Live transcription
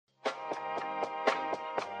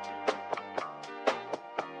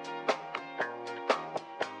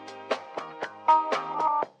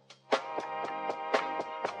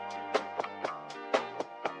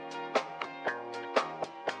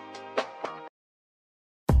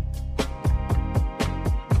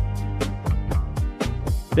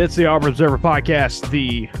It's the Auburn Observer Podcast,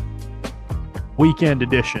 the weekend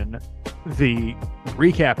edition, the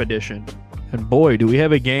recap edition. And boy, do we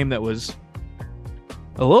have a game that was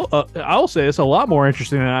a little, I'll say it's a lot more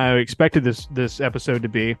interesting than I expected this episode to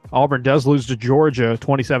be. Auburn does lose to Georgia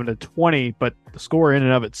 27-20, but the score in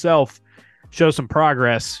and of itself shows some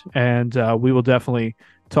progress. And we will definitely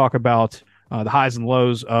talk about the highs and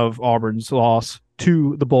lows of Auburn's loss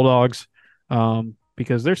to the Bulldogs.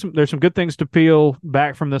 Because there's some good things to peel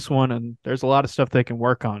back from this one, and there's a lot of stuff they can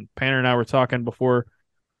work on. Painter and I were talking before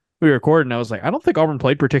we recorded, and I was like, I don't think Auburn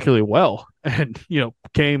played particularly well, and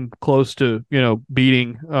came close to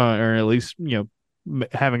beating or at least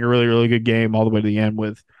having a really good game all the way to the end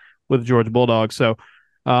with the Georgia Bulldogs. So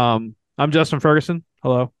I'm Justin Ferguson.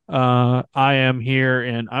 Hello. I am here,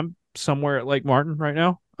 and I'm somewhere at Lake Martin right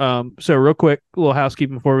now. So real quick, a little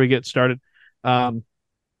housekeeping before we get started.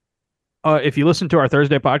 If you listen to our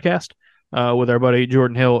Thursday podcast with our buddy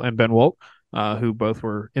Jordan Hill and Ben Wolk, who both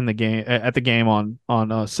were in the game at the game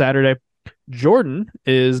on Saturday, Jordan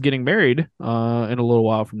is getting married in a little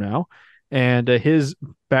while from now, and his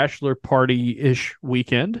bachelor party-ish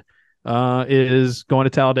weekend is going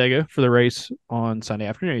to Talladega for the race on Sunday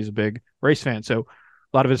afternoon. He's a big race fan, so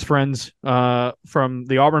a lot of his friends from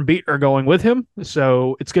the Auburn beat are going with him.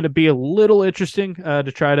 So it's going to be a little interesting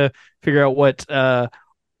to try to figure out what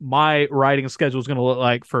my writing schedule is going to look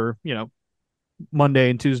like for, Monday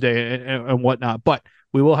and Tuesday and whatnot. But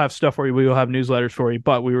we will have stuff for you. We will have newsletters for you.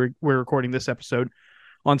 But we're recording this episode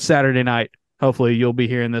on Saturday night. Hopefully you'll be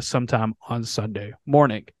hearing this sometime on Sunday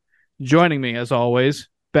morning. Joining me, as always,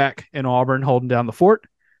 back in Auburn, holding down the fort,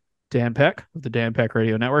 Dan Peck of the Dan Peck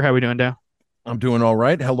Radio Network. How we doing, Dan? I'm doing all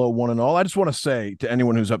right. Hello, one and all. I just want to say to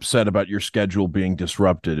anyone who's upset about your schedule being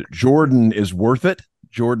disrupted, Jordan is worth it.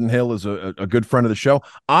 Jordan Hill is a good friend of the show.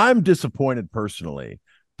 I'm disappointed personally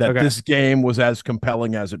that this game was as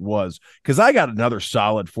compelling as it was, because I got another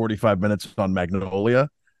solid 45 minutes on Magnolia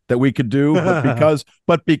that we could do,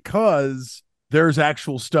 but because there's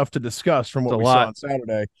actual stuff to discuss from what we saw on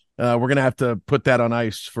Saturday, we're gonna have to put that on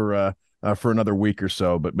ice for another week or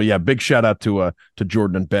so. But yeah, big shout out to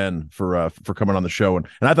Jordan and Ben for coming on the show, and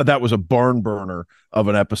I thought that was a barn burner of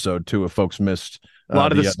an episode too. If folks missed a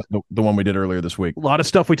lot of the one we did earlier this week, a lot of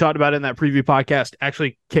stuff we talked about in that preview podcast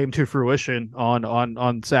actually came to fruition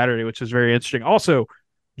on Saturday, which is very interesting. Also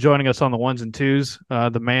joining us on the ones and twos, the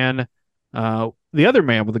other man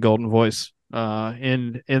with the golden voice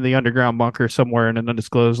in the underground bunker somewhere in an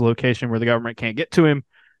undisclosed location where the government can't get to him.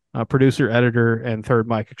 Producer, editor, and third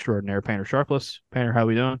mic extraordinaire, Painter Sharpless. Painter, how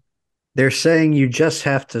we doing? They're saying you just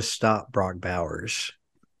have to stop Brock Bowers.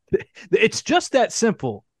 It's just that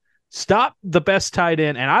simple. Stop the best tight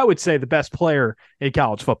end, and I would say the best player in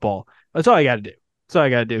college football. That's all you got to do. That's all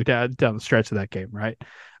you got to do down the stretch of that game, right?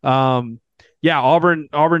 Auburn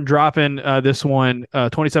dropping this one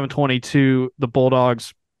 27-22, the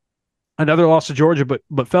Bulldogs. Another loss to Georgia,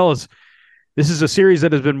 but fellas, this is a series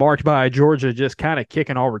that has been marked by Georgia just kind of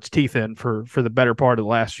kicking Auburn's teeth in for the better part of the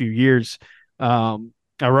last few years.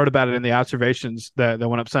 I wrote about it in the observations that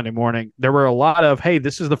went up Sunday morning. There were a lot of, hey,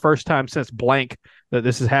 this is the first time since blank that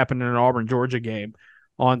this has happened in an Auburn-Georgia game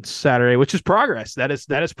on Saturday, which is progress. That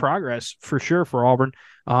is progress for sure for Auburn.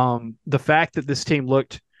 The fact that this team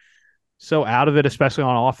looked so out of it, especially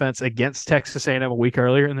on offense against Texas A&M a week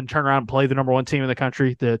earlier, and then turn around and play the number one team in the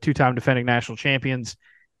country, the two-time defending national champions,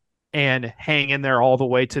 and hang in there all the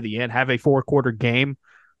way to the end, have a four-quarter game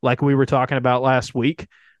like we were talking about last week.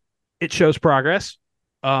 It shows progress.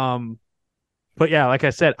 But yeah, like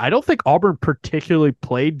I said, I don't think Auburn particularly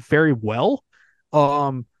played very well.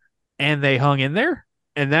 And they hung in there.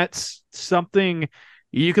 And that's something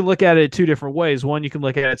you can look at it two different ways. One, you can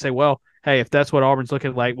look at it and say, well, hey, if that's what Auburn's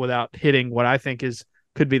looking like without hitting what I think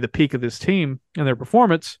could be the peak of this team and their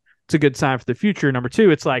performance, it's a good sign for the future. Number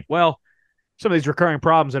two, it's like, well, some of these recurring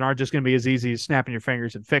problems that aren't just going to be as easy as snapping your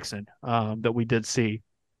fingers and fixing that we did see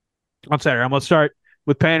on Saturday. I'm going to start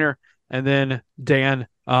with Painter and then Dan.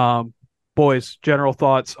 Boys, general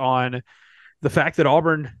thoughts on the fact that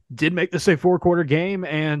Auburn did make this a four-quarter game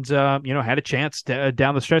and, had a chance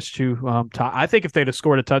down the stretch to I think if they'd have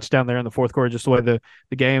scored a touchdown there in the fourth quarter, just the way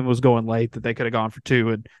the game was going late, that they could have gone for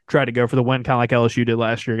two and tried to go for the win, kind of like LSU did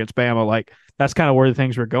last year against Bama. Like, that's kind of where the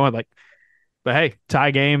things were going. Like, but hey,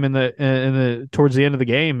 tie game in the towards the end of the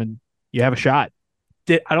game, and you have a shot.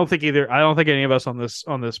 I don't think any of us on this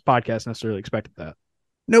podcast necessarily expected that.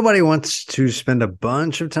 Nobody wants to spend a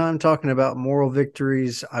bunch of time talking about moral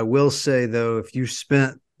victories. I will say, though, if you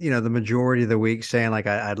spent, the majority of the week saying, like,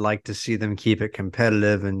 I'd like to see them keep it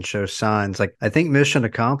competitive and show signs, like, I think mission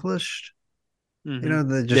accomplished. Mm-hmm.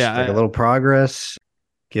 A little progress,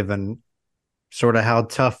 given sort of how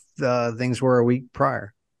tough things were a week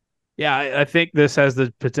prior. Yeah, I think this has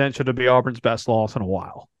the potential to be Auburn's best loss in a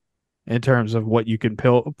while in terms of what you can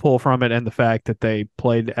pull from it and the fact that they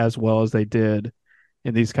played as well as they did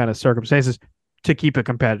in these kind of circumstances to keep it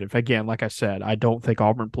competitive. Again, like I said, I don't think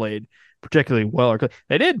Auburn played particularly well.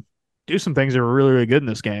 They did do some things that were really, really good in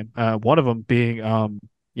this game. One of them being,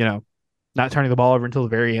 not turning the ball over until the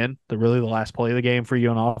very end, the last play of the game for you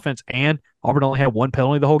on offense. And Auburn only had one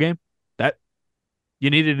penalty the whole game. That you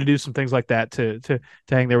needed to do some things like that to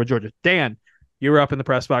hang there with Georgia. Dan, you were up in the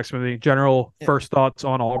press box with me. General first thoughts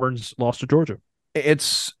on Auburn's loss to Georgia.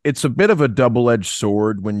 It's a bit of a double-edged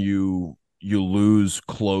sword when you lose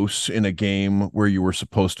close in a game where you were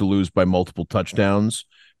supposed to lose by multiple touchdowns,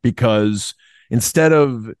 because instead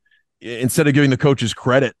of giving the coaches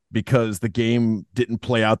credit because the game didn't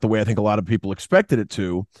play out the way I think a lot of people expected it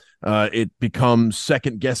to, it becomes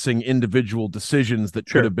second guessing individual decisions that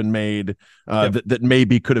could have been made that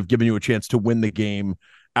maybe could have given you a chance to win the game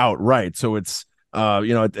outright. So it's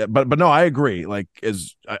but no, I agree. Like,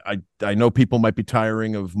 as I know people might be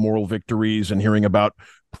tiring of moral victories and hearing about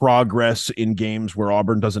progress in games where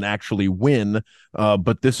Auburn doesn't actually win.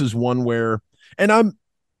 But this is one where, and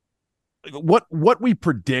what we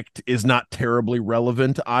predict is not terribly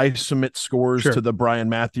relevant. I submit scores to the Brian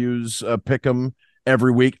Matthews pick'em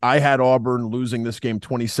every week. I had Auburn losing this game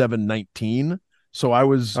 27-19. So I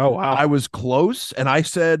was close, and I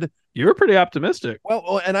said, you were pretty optimistic.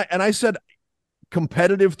 Well, and I said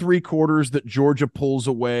competitive 3 quarters that Georgia pulls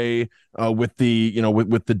away with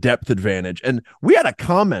the depth advantage. And we had a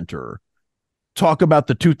commenter talk about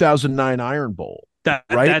the 2009 Iron Bowl.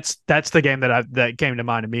 Right? That's the game that came to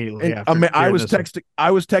mind immediately. I was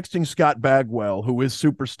texting Scott Bagwell, who is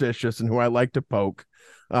superstitious and who I like to poke.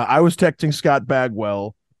 I was texting Scott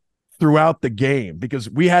Bagwell throughout the game because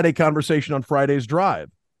we had a conversation on Friday's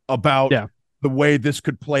drive about the way this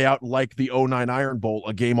could play out, like the 2009 Iron Bowl,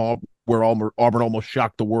 a game where Auburn almost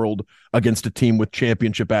shocked the world against a team with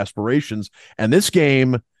championship aspirations. And this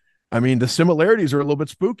game, I mean, the similarities are a little bit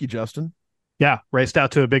spooky, Justin. Yeah, raced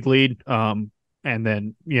out to a big lead. And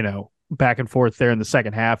then, back and forth there in the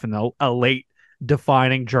second half, and a late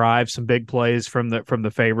defining drive, some big plays from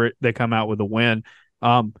the favorite. They come out with a win.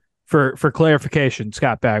 For clarification,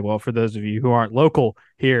 Scott Bagwell, for those of you who aren't local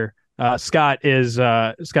here, Scott does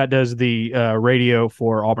the radio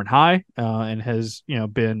for Auburn High, and has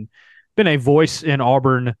been a voice in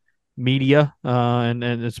Auburn media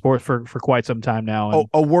and sports for quite some time now.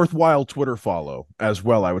 A worthwhile Twitter follow as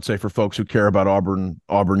well, I would say, for folks who care about Auburn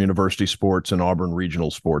University sports and Auburn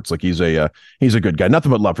regional sports. Like, he's a good guy.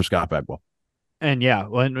 Nothing but love for Scott Bagwell. And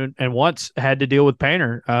and once had to deal with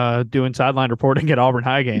Painter doing sideline reporting at Auburn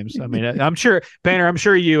High games. I mean, I'm sure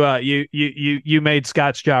Painter, you made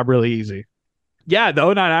Scott's job really easy. Yeah, the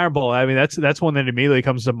 2009 Iron Bowl. I mean, that's one that immediately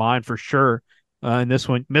comes to mind for sure. And this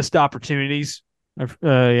one, missed opportunities.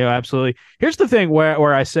 Absolutely. Here's the thing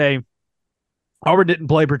where I say Auburn didn't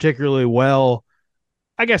play particularly well,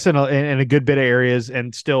 I guess in a good bit of areas,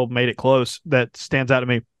 and still made it close. That stands out to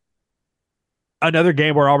me. Another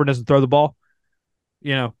game where Auburn doesn't throw the ball,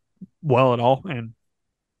 well at all, and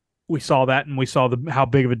we saw that, and we saw how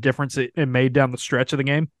big of a difference it made down the stretch of the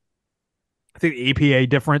game. I think the EPA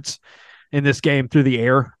difference in this game through the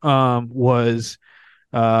air was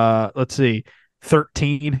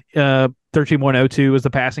 13.02 was the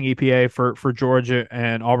passing EPA for Georgia,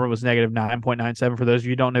 and Auburn was negative 9.97. For those of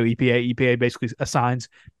you who don't know EPA basically assigns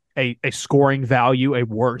a scoring value, a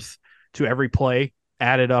worth to every play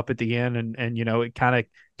added up at the end, and it kind of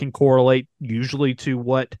can correlate usually to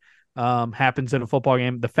what happens in a football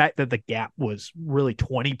game. The fact that the gap was really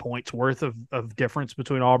 20 points worth of difference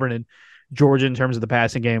between Auburn and Georgia in terms of the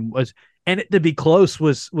passing game and it to be close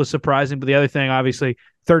was surprising. But the other thing, obviously,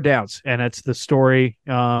 third downs, and it's the story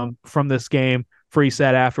from this game. Free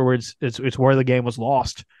said afterwards, it's where the game was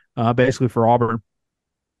lost, basically, for Auburn.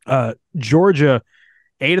 Georgia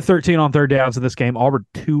 8 of 13 on third downs in this game. Auburn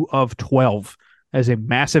 2 of 12, as a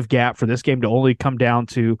massive gap for this game to only come down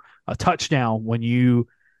to a touchdown when you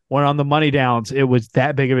went on the money downs. It was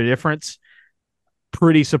that big of a difference.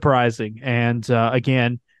 Pretty surprising. And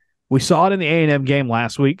again, we saw it in the A&M game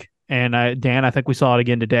last week, and Dan, I think we saw it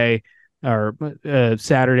again today, or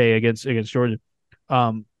Saturday against Georgia.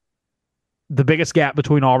 The biggest gap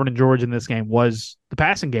between Auburn and Georgia in this game was the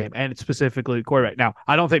passing game, and specifically the quarterback. Now,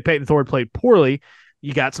 I don't think Peyton Thorne played poorly.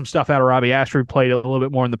 You got some stuff out of Robbie Ashford, played a little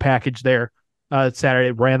bit more in the package there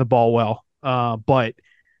Saturday, ran the ball well. But,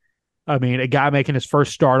 I mean, a guy making his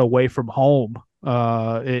first start away from home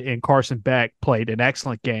in Carson Beck played an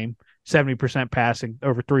excellent game, 70% passing,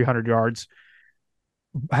 over 300 yards.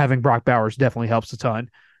 Having Brock Bowers definitely helps a ton.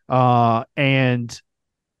 And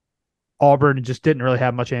Auburn just didn't really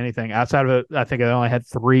have much of anything outside of it. I think they only had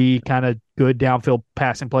 3 kind of good downfield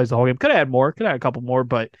passing plays the whole game. Could have had more, could have had a couple more,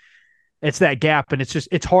 but it's that gap, and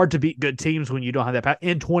it's hard to beat good teams when you don't have that.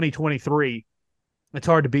 In 2023, it's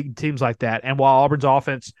hard to beat teams like that. And while Auburn's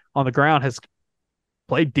offense on the ground has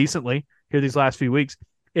played decently here these last few weeks,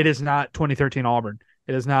 it is not 2013 Auburn.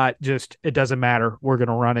 It is not just, it doesn't matter, we're going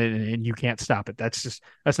to run it and you can't stop it. That's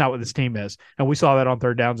not what this team is. And we saw that on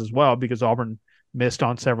third downs as well because Auburn missed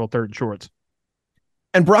on several third and shorts.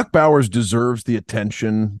 And Brock Bowers deserves the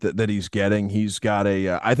attention that he's getting. He's got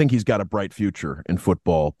I think he's got a bright future in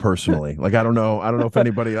football personally. Like, I don't know if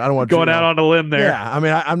anybody, I don't want going out on a limb there. Yeah. I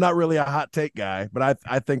mean, I'm not really a hot take guy, but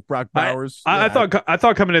I think Brock Bowers. I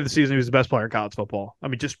thought coming into the season, he was the best player in college football. I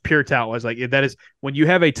mean, just pure talent was like, that is when you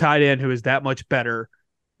have a tight end who is that much better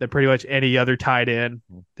than pretty much any other tight end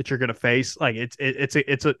that you're going to face. Like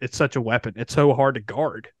it's such a weapon. It's so hard to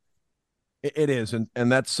guard. It is.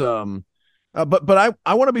 And that's, but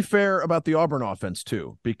I want to be fair about the Auburn offense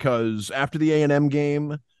too, because after the A&M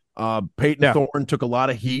game, Peyton Thorne took a lot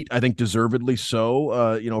of heat, I think deservedly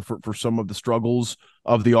so, for some of the struggles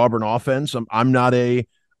of the Auburn offense. I'm not a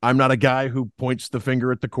guy who points the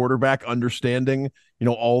finger at the quarterback, understanding,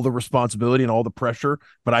 all the responsibility and all the pressure,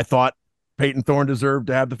 but I thought Peyton Thorne deserved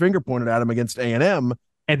to have the finger pointed at him against A&M.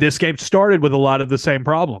 And this game started with a lot of the same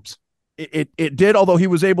problems. It did, although he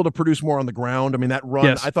was able to produce more on the ground. I mean, that run,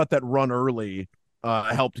 yes. I thought that run early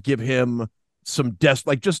helped give him some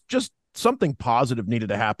just something positive needed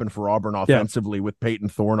to happen for Auburn offensively with Peyton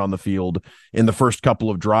Thorne on the field in the first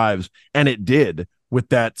couple of drives. And it did with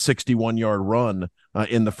that 61-yard run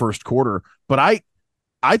in the first quarter. But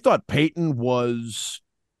I thought Peyton was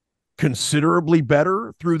considerably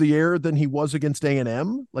better through the air than he was against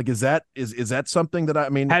A&M. Like, is that something that I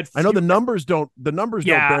know the numbers don't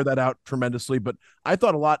bear that out tremendously, but I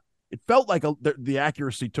thought it felt like the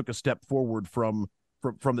accuracy took a step forward from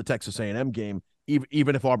the Texas A&M game,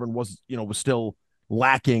 even if Auburn was still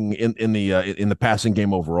lacking in the passing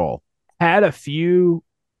game overall. Had fewer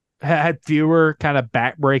kind of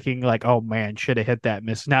backbreaking, like, oh man, should have hit that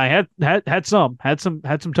miss. Now he had some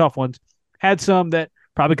tough ones, had some that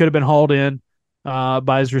probably could have been hauled in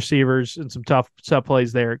by his receivers and some tough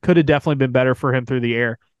plays there. Could have definitely been better for him through the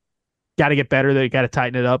air. Got to get better. They got to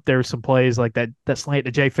tighten it up. There were some plays like that slant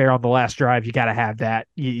to Jay Fair on the last drive. You got to have that.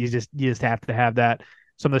 You just have to have that.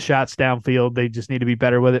 Some of the shots downfield, they just need to be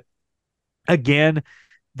better with it. Again,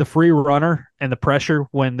 the free runner and the pressure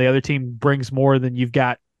when the other team brings more than you've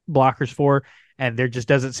got blockers for, and there just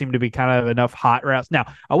doesn't seem to be kind of enough hot routes.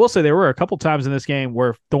 Now, I will say there were a couple times in this game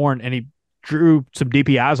where Thorne, and he drew some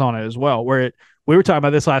DPIs on it as well, where we were talking about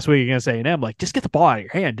this last week against A&M, like, just get the ball out of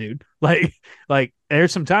your hand, dude. Like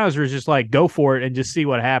there's some times where it's just like, go for it and just see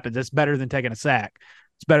what happens. It's better than taking a sack.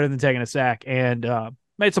 And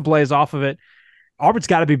made some plays off of it. Auburn's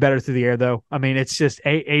got to be better through the air, though. I mean, it's just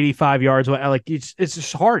 85 yards. Like, it's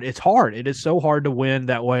just hard. It's hard. It is so hard to win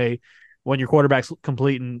that way when your quarterback's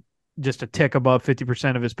completing just a tick above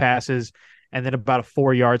 50% of his passes and then about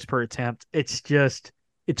 4 yards per attempt. It's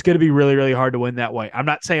going to be really, really hard to win that way. I'm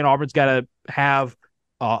not saying Auburn's got to have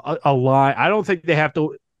a line. I don't think they have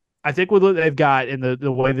to. I think with what they've got in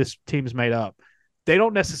the way this team's made up, they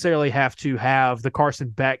don't necessarily have to have the Carson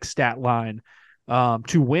Beck stat line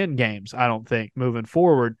to win games, I don't think, moving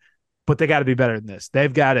forward. But they got to be better than this.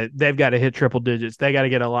 They've got to hit triple digits. They got to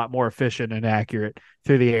get a lot more efficient and accurate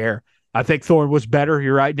through the air. I think Thorne was better.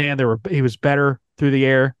 You're right, Dan. He was better through the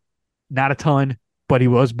air. Not a ton, but he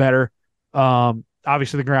was better.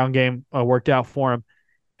 Obviously, the ground game worked out for him.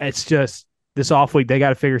 It's just this off week, they got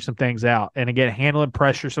to figure some things out. And again, handling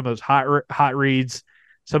pressure, some of those hot reads,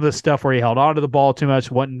 some of the stuff where he held on to the ball too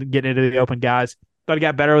much, wasn't getting into the open guys. But he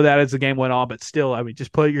got better with that as the game went on. But still, I mean,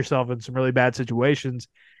 just put yourself in some really bad situations.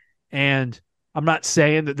 And I'm not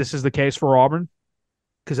saying that this is the case for Auburn,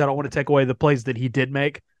 because I don't want to take away the plays that he did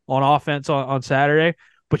make on offense on Saturday.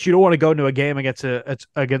 But you don't want to go into a game against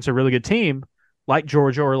a really good team like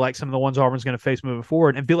Georgia or like some of the ones Auburn's going to face moving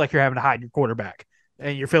forward and feel like you're having to hide your quarterback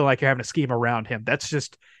and you're feeling like you're having to scheme around him.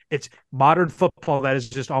 It's modern football that is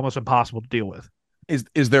just almost impossible to deal with.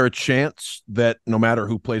 Is there a chance that no matter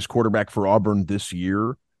who plays quarterback for Auburn this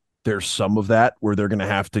year, there's some of that where they're going to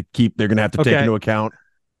have to take into account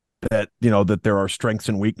that, that there are strengths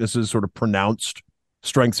and weaknesses, sort of pronounced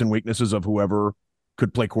strengths and weaknesses of whoever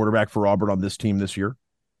could play quarterback for Auburn on this team this year?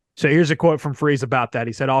 So here's a quote from Freeze about that.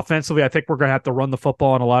 He said, offensively, I think we're going to have to run the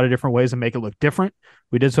football in a lot of different ways and make it look different.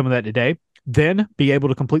 We did some of that today. Then be able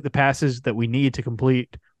to complete the passes that we need to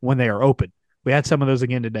complete when they are open. We had some of those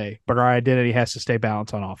again today, but our identity has to stay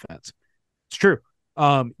balanced on offense. It's true.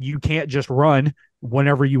 You can't just run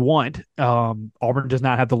whenever you want. Auburn does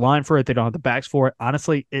not have the line for it. They don't have the backs for it.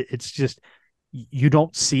 Honestly, it's just you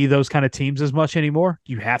don't see those kind of teams as much anymore.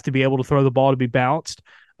 You have to be able to throw the ball to be balanced.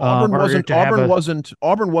 Auburn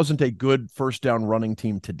wasn't a good first down running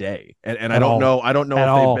team today, and I don't know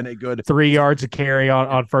if they've been a good 3 yards of carry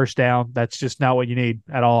on first down. That's just not what you need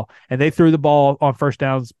at all. And they threw the ball on first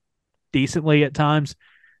downs decently at times,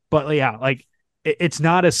 but yeah, like it's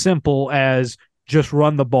not as simple as just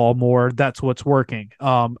run the ball more. That's what's working.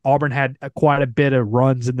 Auburn had quite a bit of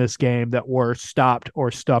runs in this game that were stopped or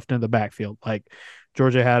stuffed in the backfield. Like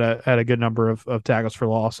Georgia had a good number of tackles for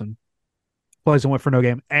loss and plays and went for no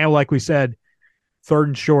game. And like we said, 3rd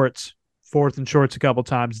and shorts, 4th and shorts a couple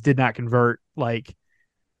times, did not convert. Like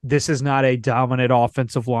this is not a dominant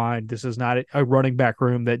offensive line. This is not a running back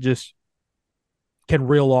room that just can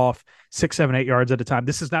reel off 6, 7, 8 yards at a time.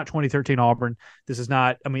 This is not 2013 Auburn. This is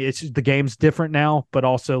not, I mean, it's just, the game's different now, but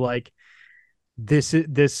also like this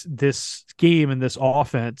scheme and this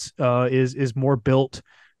offense is more built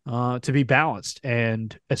to be balanced.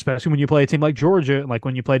 And especially when you play a team like Georgia, like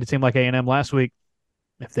when you played a team like A&M last week,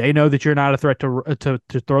 if they know that you're not a threat to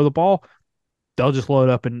throw the ball, they'll just load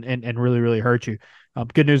up and really, really hurt you.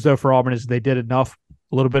 Good news, though, for Auburn is they did a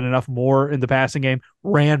little bit enough more in the passing game,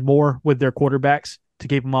 ran more with their quarterbacks to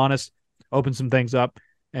keep them honest, opened some things up,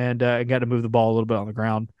 and got to move the ball a little bit on the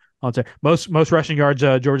ground. Most rushing yards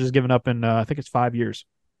Georgia's given up in, I think it's 5 years.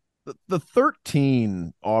 The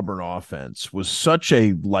 13 Auburn offense was such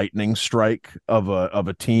a lightning strike of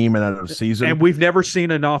a team and of a season. And we've never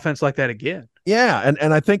seen an offense like that again. Yeah,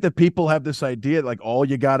 and I think that people have this idea like all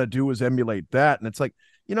you got to do is emulate that. And it's like,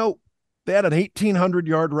 they had an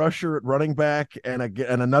 1,800-yard rusher at running back and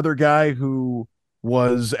another guy who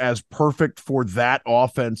was as perfect for that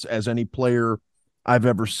offense as any player I've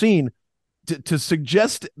ever seen. To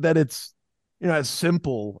suggest that it's as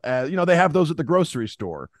simple as they have those at the grocery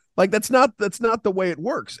store. Like that's not the way it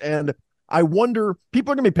works. And I wonder,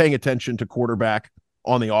 people are going to be paying attention to quarterback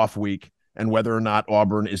on the off week and whether or not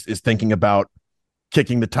Auburn is thinking about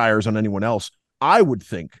kicking the tires on anyone else. I would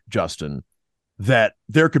think, Justin, that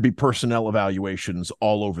there could be personnel evaluations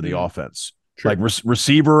all over the offense. Sure. Like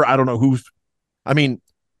receiver, I don't know who's. I mean,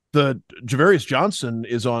 the Javarius Johnson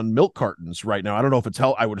is on milk cartons right now. I don't know if it's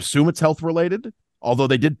health. I would assume it's health related. Although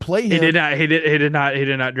they did play him. He did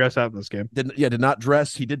not dress out in this game. Did not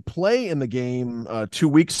dress. He did play in the game 2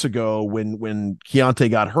 weeks ago when Keontae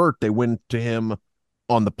got hurt. They went to him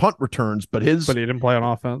on the punt returns, but he didn't play on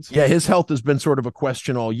offense. Yeah, his health has been sort of a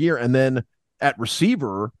question all year. And then at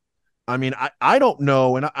receiver, I mean, I don't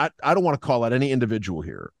know, and I don't want to call out any individual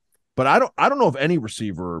here, but I don't know if any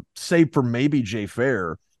receiver, save for maybe Jay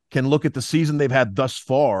Fair, can look at the season they've had thus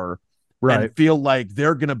far and feel like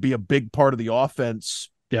they're going to be a big part of the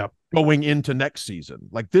offense going into next season.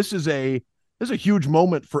 Like this is a huge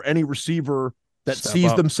moment for any receiver that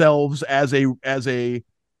sees themselves as a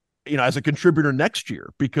contributor next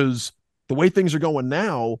year, because the way things are going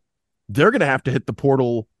now, they're going to have to hit the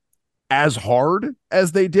portal as hard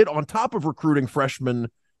as they did on top of recruiting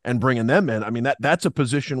freshmen and bringing them in. I mean, that's a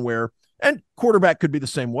position where, and quarterback could be the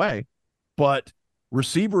same way, but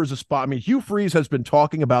receiver is a spot. I mean, Hugh Freeze has been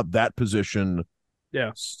talking about that position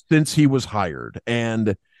since he was hired.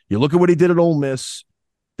 And you look at what he did at Ole Miss,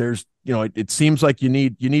 there's, it seems like you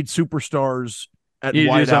need superstars at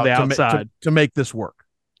wideout to make this work.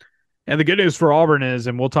 And the good news for Auburn is,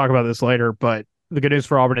 and we'll talk about this later, but the good news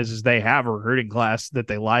for Auburn is they have a recruiting class that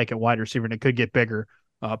they like at wide receiver, and it could get bigger.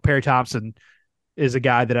 Perry Thompson is a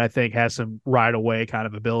guy that I think has some right away kind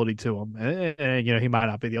of ability to him. And he might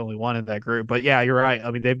not be the only one in that group, but yeah, you're right.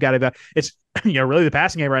 I mean, they've got to, it's, really the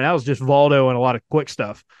passing game right now is just Valdo and a lot of quick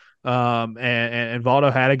stuff. And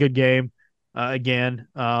Valdo had a good game again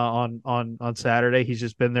on Saturday. He's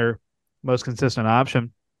just been their most consistent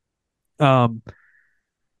option. The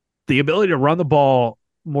ability to run the ball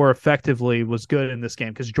more effectively was good in this game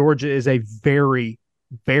because Georgia is a very,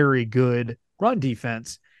 very good run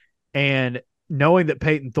defense. And knowing that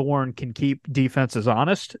Peyton Thorne can keep defenses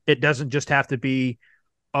honest, it doesn't just have to be,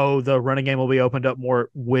 the running game will be opened up more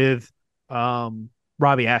with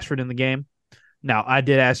Robbie Ashford in the game. Now, I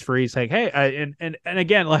did ask Freeze, like, hey, and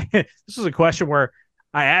again, like, this is a question where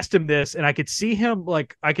I asked him this, and I could see him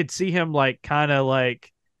kind of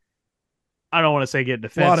like, I don't want to say get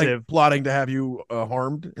defensive. Plotting to have you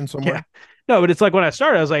harmed in some way. No, but it's like when I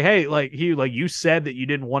started, I was like, hey, like you said that you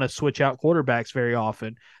didn't want to switch out quarterbacks very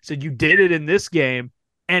often. I said you did it in this game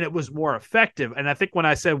and it was more effective. And I think when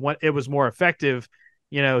I said when it was more effective,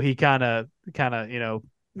 he kind of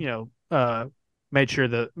made sure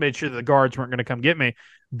the guards weren't going to come get me.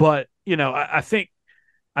 But, I think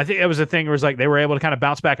I think it was a thing where it was like they were able to kind of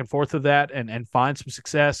bounce back and forth with that and find some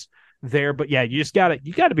success there. But yeah, you got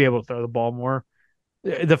to be able to throw the ball more.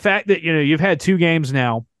 The fact that you've had 2 games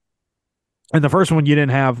now, and the first one you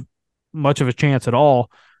didn't have much of a chance at all.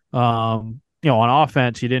 On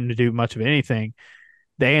offense, you didn't do much of anything.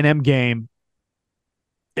 The A&M game,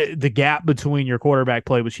 the gap between your quarterback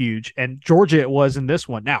play was huge, and Georgia it was in this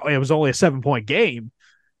one. Now it was only a 7-point game,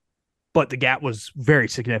 but the gap was very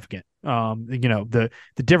significant. The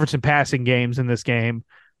difference in passing games in this game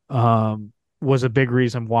was a big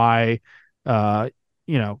reason why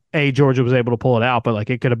Georgia was able to pull it out, but like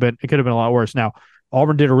it could have been a lot worse. Now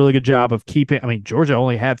Auburn did a really good job of keeping. I mean, Georgia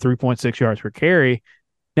only had 3.6 yards per carry.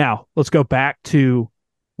 Now let's go back to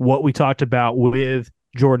what we talked about with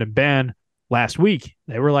Jordan and Ben last week.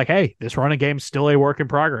 They were like, "Hey, this running game's still a work in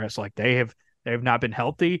progress. Like they have not been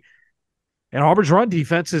healthy." And Auburn's run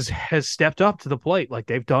defense has stepped up to the plate. Like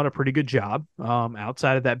they've done a pretty good job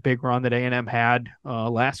outside of that big run that A&M had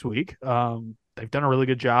last week. They've done a really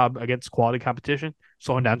good job against quality competition.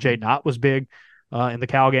 Slowing down Jay Knott was big in the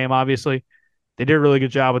Cal game, obviously. They did a really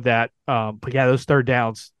good job with that. But yeah, those third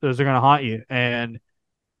downs, those are going to haunt you. And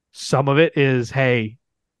some of it is, hey,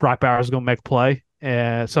 Brock Bowers is going to make a play.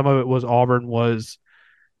 And some of it was Auburn was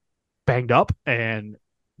banged up and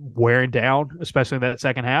wearing down, especially in that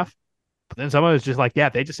second half. But then some of it's just like, yeah,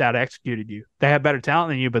 they just out-executed you. They have better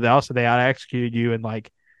talent than you, but they out-executed you. And, like,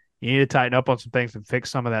 you need to tighten up on some things and fix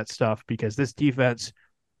some of that stuff because this defense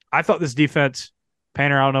 – I thought this defense –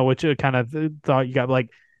 Painter, I don't know what you kind of thought you got. Like,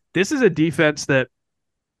 this is a defense that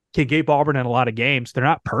can keep Auburn in a lot of games. They're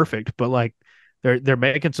not perfect, but, like, they're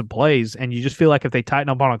making some plays. And you just feel like if they tighten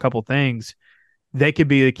up on a couple things, they could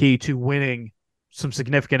be the key to winning some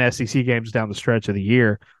significant SEC games down the stretch of the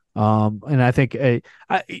year. And I think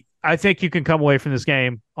I think you can come away from this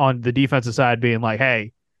game on the defensive side being like,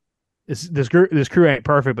 hey, this crew ain't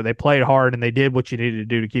perfect, but they played hard and they did what you needed to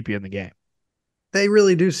do to keep you in the game. They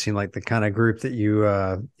really do seem like the kind of group that you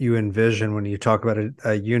envision when you talk about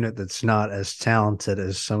a unit that's not as talented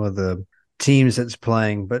as some of the teams that's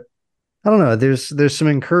playing. But I don't know. There's some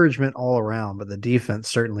encouragement all around, but the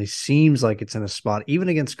defense certainly seems like it's in a spot, even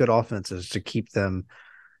against good offenses, to keep them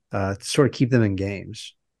sort of keep them in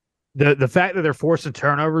games. The fact that they're forcing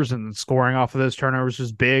turnovers and scoring off of those turnovers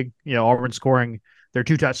is big. Auburn scoring their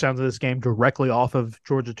 2 touchdowns of this game directly off of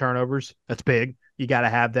Georgia turnovers. That's big. You got to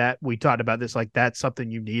have that. We talked about this. Like, that's something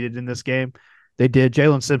you needed in this game. They did.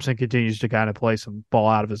 Jalen Simpson continues to kind of play some ball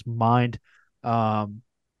out of his mind. I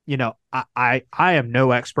am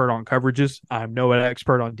no expert on coverages. I'm no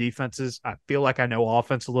expert on defenses. I feel like I know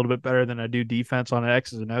offense a little bit better than I do defense on an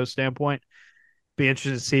X's and O's standpoint. Be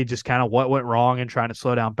interested to see just kind of what went wrong in trying to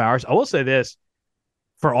slow down Bowers. I will say this,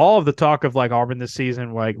 for all of the talk of like Auburn this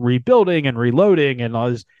season, like rebuilding and reloading and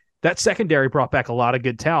all this, that secondary brought back a lot of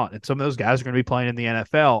good talent. And some of those guys are going to be playing in the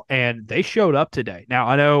NFL, and they showed up today. Now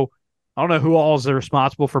I don't know who all is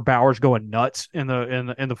responsible for Bowers going nuts in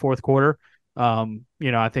the fourth quarter.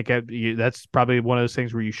 I think that's probably one of those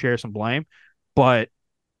things where you share some blame. But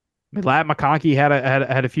I mean, Ladd McConkey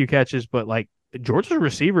had a few catches, but like Georgia's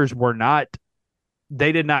receivers were not.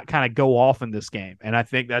 They did not kind of go off in this game. And I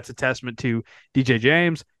think that's a testament to DJ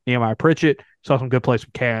James, Nehemiah Pritchett. Saw some good plays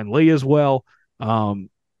from Karen Lee as well. And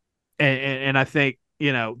I think,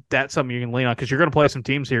 that's something you can lean on because you're going to play some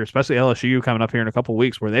teams here, especially LSU coming up here in a couple of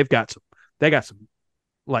weeks where they got some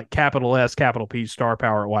like capital S, capital P star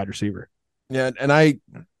power at wide receiver. Yeah. And I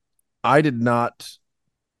did not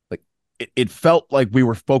like it felt like we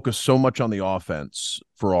were focused so much on the offense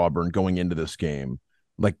for Auburn going into this game.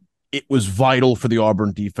 Like, it was vital for the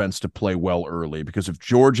Auburn defense to play well early because if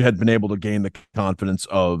Georgia had been able to gain the confidence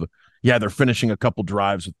of, they're finishing a couple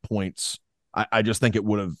drives with points, I just think it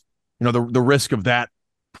would have, the risk of that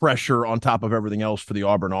pressure on top of everything else for the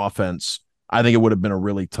Auburn offense, I think it would have been a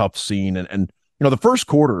really tough scene. And the first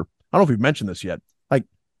quarter, I don't know if we've mentioned this yet, like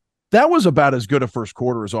that was about as good a first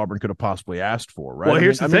quarter as Auburn could have possibly asked for, right? Well,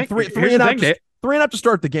 here's the thing. Three and out to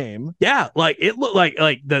start the game. Yeah, like it looked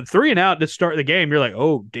like the 3 and out to start the game. You're like,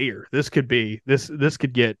 oh dear, this could get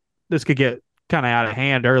kind of out of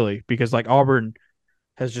hand early because like Auburn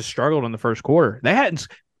has just struggled in the first quarter. They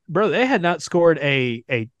had not scored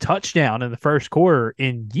a touchdown in the first quarter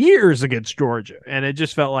in years against Georgia, and it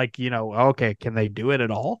just felt like okay, can they do it at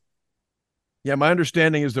all? Yeah, my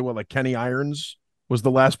understanding is that Kenny Irons was the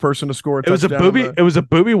last person to score a touchdown. It was a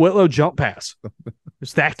Booby Whitlow jump pass.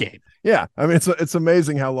 It's that game. Yeah, I mean it's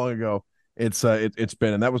amazing how long ago it's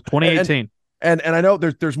been, and that was 2018. And I know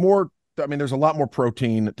there's more. I mean, there's a lot more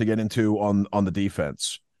protein to get into on the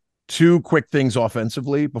defense. 2 quick things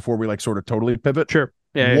offensively before we sort of totally pivot. Sure.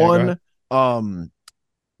 Yeah. One,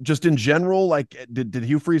 just in general, like did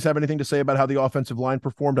Hugh Freeze have anything to say about how the offensive line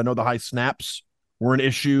performed? I know the high snaps were an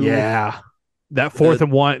issue. Yeah. That fourth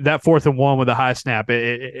and one with a high snap,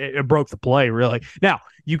 it broke the play, really. Now,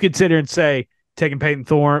 you could sit here and say, putting Peyton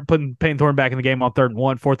Thorne back in the game on 3rd and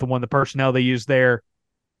 1, 4th and 1, the personnel they used there,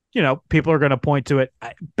 people are going to point to it.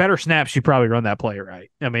 Better snaps, you probably run that play right.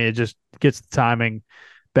 I mean, it just gets the timing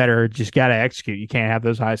better. Just got to execute. You can't have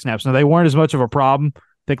those high snaps. Now, they weren't as much of a problem, I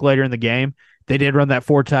think, later in the game. They did run that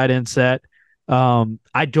 4 tight end set.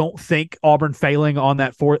 I don't think Auburn failing on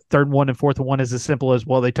that 3rd and 1 and 4th and 1 is as simple as,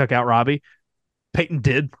 well, they took out Robbie. Peyton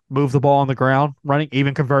did move the ball on the ground, running,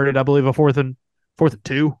 even converted, I believe, a 4th and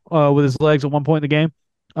 2 with his legs at one point in the game.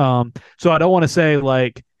 So I don't want to say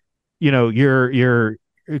you're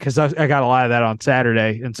because I got a lot of that on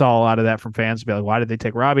Saturday and saw a lot of that from fans be like, why did they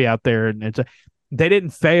take Robbie out there? And they didn't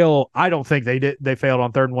fail. I don't think they did. They failed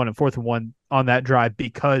on 3rd and 1 and 4th and 1 on that drive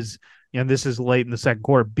because this is late in the second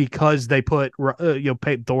quarter because they put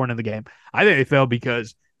Peyton Thorne in the game. I think they failed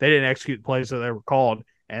because they didn't execute the plays that they were called,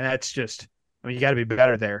 and that's just. I mean, you got to be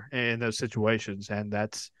better there in those situations, and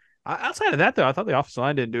that's outside of that. Though I thought the offensive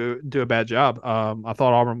line didn't do a bad job. I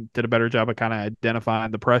thought Auburn did a better job of kind of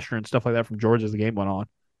identifying the pressure and stuff like that from Georgia as the game went on.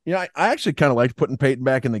 I actually kind of liked putting Peyton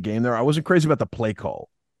back in the game there. I wasn't crazy about the play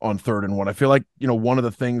call on 3rd and 1. I feel like one of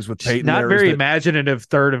the things with Peyton, not very imaginative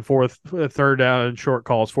 3rd and 4th, 3rd down and short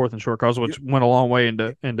calls, 4th and short calls, which went a long way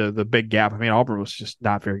into the big gap. I mean, Auburn was just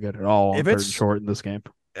not very good at all on 3rd and short in this game.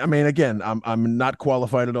 I mean, again, I'm not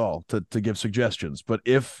qualified at all to give suggestions, but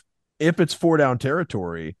if it's 4 down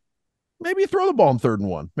territory, maybe throw the ball in 3rd and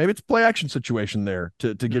 1. Maybe it's a play action situation there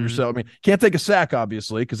to give yourself. I mean, can't take a sack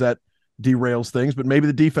obviously because that derails things, but maybe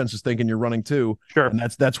the defense is thinking you're running too. Sure, and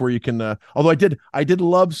that's where you can. Although I did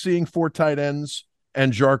love seeing 4 tight ends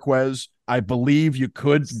and Jarquez. I believe you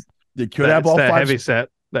could have all 5 heavy set,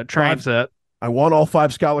 that train set. I want all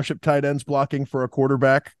 5 scholarship tight ends blocking for a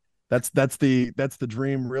quarterback. That's the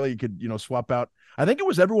dream. Really, you could swap out. I think it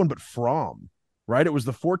was everyone but Fromm, right? It was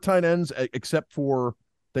the 4 tight ends except for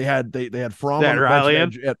they had Fromm. They had Riley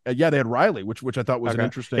in. Yeah, they had Riley, which I thought was an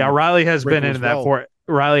interesting. Yeah, Riley has been in that 4.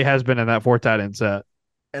 Riley has been in that 4 tight end set.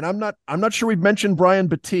 And I'm not sure we've mentioned Brian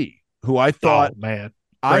Battie, who I thought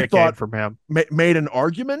from him made an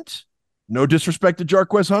argument. No disrespect to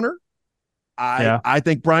Jarquez Hunter. I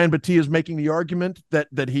think Brian Battie is making the argument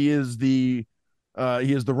that he is the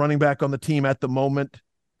running back on the team at the moment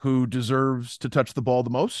who deserves to touch the ball the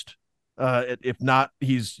most. If not,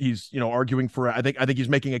 he's arguing for. I think he's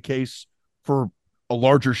making a case for a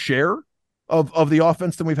larger share of the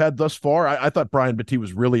offense than we've had thus far. I thought Brian Battie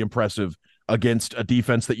was really impressive against a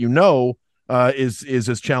defense that is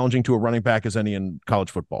as challenging to a running back as any in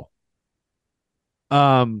college football.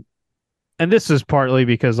 And this is partly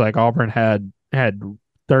because Auburn had 3rd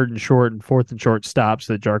and short and 4th and short stops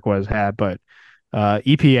that Jarquez had, but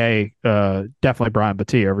EPA definitely Brian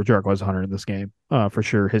Battie over Jarquez Hunter in this game for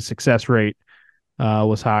sure. His success rate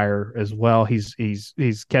was higher as well. He's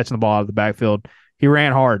catching the ball out of the backfield. He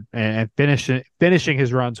ran hard and finishing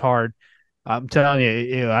his runs hard. I'm telling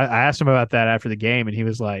you, I asked him about that after the game, and he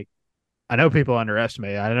was like, "I know people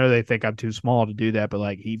underestimate. I know they think I'm too small to do that,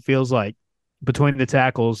 but he feels like between the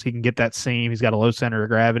tackles, he can get that seam. He's got a low center of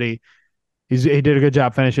gravity. He did a good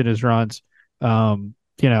job finishing his runs.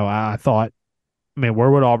 I thought." I mean,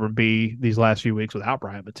 where would Auburn be these last few weeks without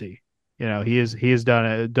Brian Battie? He has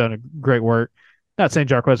done a great work. Not saying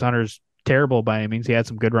Jarquez Hunter's terrible by any means. He had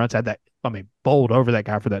some good runs. Bowled over that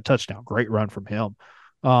guy for that touchdown. Great run from him.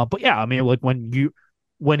 But yeah, I mean,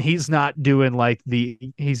 when he's not doing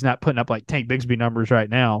he's not putting up Tank Bigsby numbers right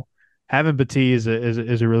now, having Battie is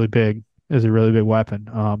a really big weapon.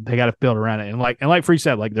 They got to build around it, and like Free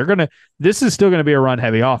said, this is still going to be a run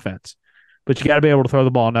heavy offense. But you got to be able to throw the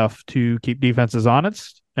ball enough to keep defenses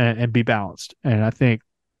honest and be balanced. And I think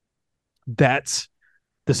that's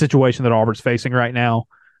the situation that Auburn's facing right now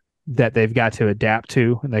that they've got to adapt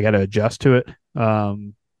to and they got to adjust to it.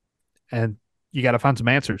 And you got to find some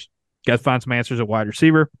answers. You got to find some answers at wide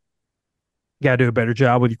receiver. You got to do a better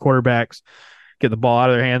job with your quarterbacks, get the ball out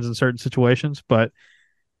of their hands in certain situations. But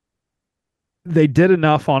they did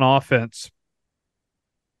enough on offense,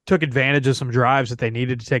 took advantage of some drives that they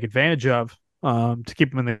needed to take advantage of to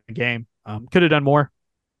keep them in the game. Could have done more.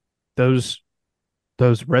 Those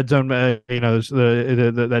red zone,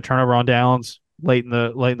 that turnover on downs late in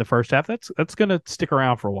the first half, that's going to stick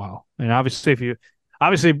around for a while. And obviously, if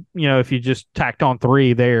you just tacked on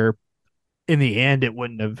 3 there, in the end, it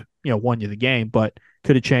wouldn't have won you the game, but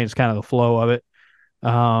could have changed kind of the flow of it.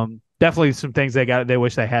 Definitely some things they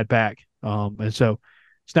wish they had back. And so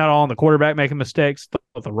It's not all on the quarterback making mistakes.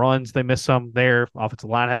 The runs, they missed some there. Offensive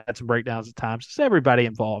line had some breakdowns at times. It's everybody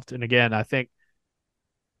involved. And again, I think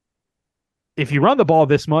if you run the ball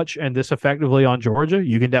this much and this effectively on Georgia,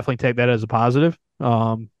 you can definitely take that as a positive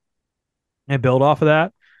and build off of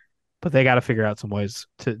that. But they got to figure out some ways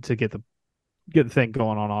to get the thing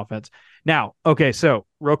going on offense. Now, okay, so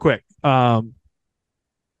real quick,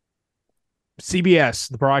 CBS,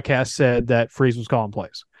 the broadcast said that Freeze was calling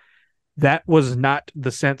plays. That was not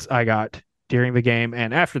the sense I got during the game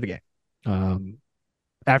and after the game.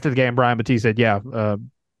 After the game, Brian Batiste said, yeah,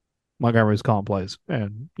 Montgomery was calling plays,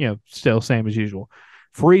 and, still same as usual.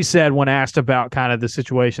 Freeze said when asked about kind of the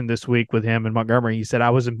situation this week with him and Montgomery, he said, I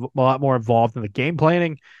was a lot more involved in the game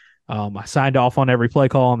planning. I signed off on every play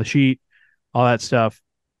call on the sheet, all that stuff.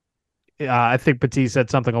 I think Batiste said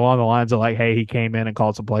something along the lines of like, hey, he came in and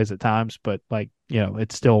called some plays at times, but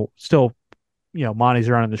it's still, Monty's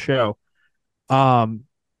running the show.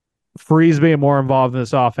 Freeze being more involved in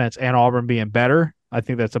this offense and Auburn being better, I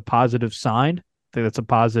think that's a positive sign. I think that's a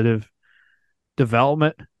positive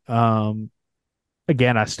development.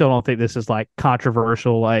 Again, I still don't think this is like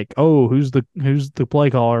controversial, like, oh, who's the play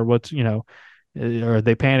caller? What's, are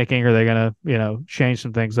they panicking? Are they going to, change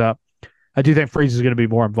some things up? I do think Freeze is going to be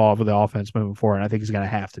more involved with the offense moving forward, and I think he's going to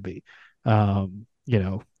have to be. They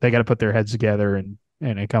got to put their heads together and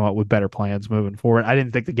come up with better plans moving forward. I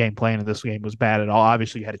didn't think the game plan in this game was bad at all.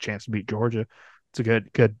 Obviously, you had a chance to beat Georgia. It's a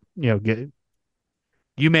good,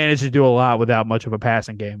 you managed to do a lot without much of a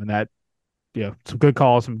passing game, and that, some good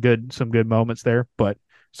calls, some good moments there, but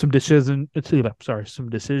some decisions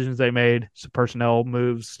they made, some personnel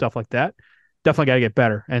moves, stuff like that. Definitely got to get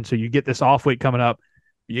better. And so you get this off week coming up,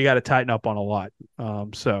 you got to tighten up on a lot.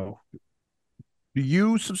 So do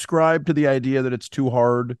you subscribe to the idea that it's too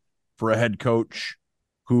hard for a head coach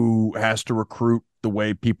who has to recruit the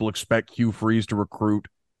way people expect Hugh Freeze to recruit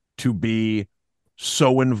to be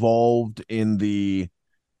so involved in the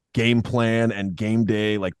game plan and game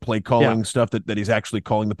day, like play calling stuff that he's actually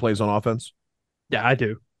calling the plays on offense? Yeah, I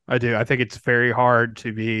do. I think it's very hard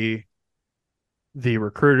to be the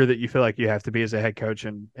recruiter that you feel like you have to be as a head coach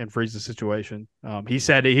and freeze the situation. He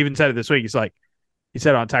even said it this week. He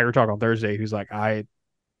said on Tiger Talk on Thursday, he's like, I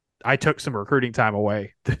took some recruiting time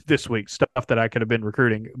away this week, stuff that I could have been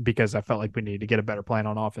recruiting because I felt like we needed to get a better plan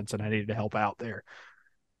on offense and I needed to help out there.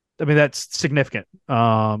 I mean, that's significant.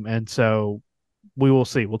 And so we will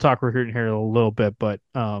see. We'll talk recruiting here in a little bit, but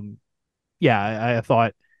I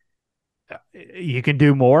thought you can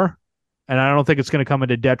do more. And I don't think it's going to come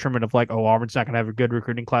into detriment of like, oh, Auburn's not going to have a good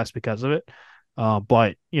recruiting class because of it.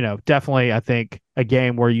 But, definitely I think a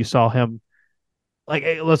game where you saw him, like,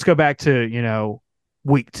 hey, let's go back to,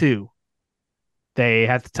 week 2. They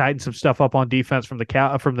had to tighten some stuff up on defense from the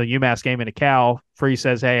UMass game into Cal. Freeze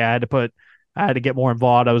says, hey, I had to get more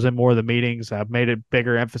involved. I was in more of the meetings. I've made a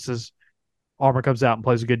bigger emphasis. Auburn comes out and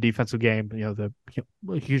plays a good defensive game. The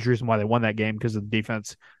huge reason why they won that game because of the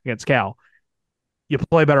defense against Cal. You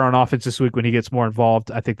play better on offense this week when he gets more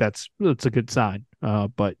involved. I think that's a good sign.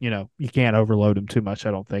 But you can't overload him too much,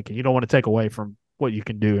 I don't think. And you don't want to take away from what you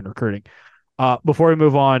can do in recruiting. Before we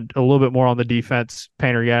move on a little bit more on the defense,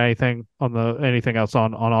 Painter, you got anything else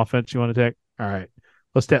on offense you want to take? All right.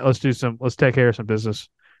 Let's take care of some business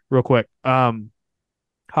real quick. Hi,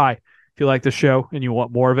 if you like this show and you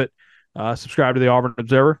want more of it, subscribe to the Auburn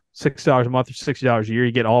Observer, $6 a month or $60 a year.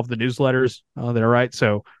 You get all of the newsletters that are right.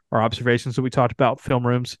 So our observations that we talked about, film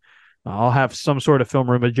rooms. I'll have some sort of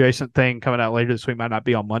film room adjacent thing coming out later this week. Might not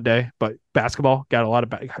be on Monday, but basketball, got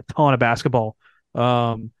a ton of basketball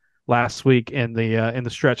last week in the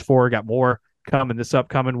stretch 4. Got more coming this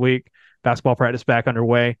upcoming week. Basketball practice back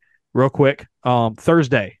underway. Real quick,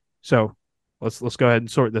 Thursday. So let's go ahead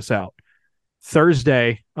and sort this out.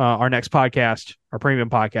 Thursday, our next podcast, our premium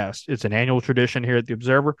podcast. It's an annual tradition here at the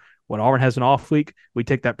Observer. When Auburn has an off week, we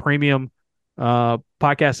take that premium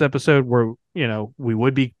podcast episode where we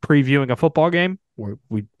would be previewing a football game. Where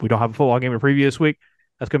we don't have a football game to preview this week.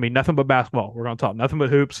 That's going to be nothing but basketball. We're going to talk nothing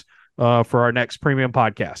but hoops for our next premium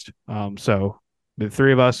podcast. So the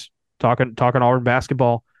 3 of us talking Auburn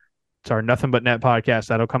basketball. It's our Nothing But Net podcast.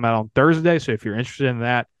 That'll come out on Thursday. So if you're interested in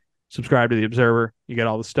that, subscribe to the Observer. You get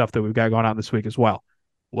all the stuff that we've got going on this week as well.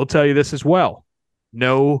 We'll tell you this as well.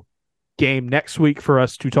 No game next week for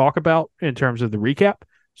us to talk about in terms of the recap.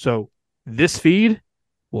 So this feed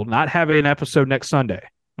will not have an episode next Sunday.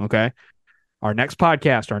 Okay. Our next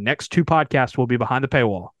podcast, our next 2 podcasts will be behind the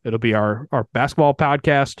paywall. It'll be our basketball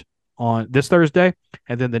podcast on this Thursday.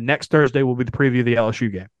 And then the next Thursday will be the preview of the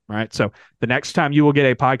LSU game. All right. So the next time you will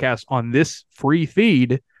get a podcast on this free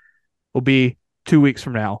feed will be 2 weeks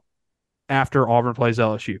from now after Auburn plays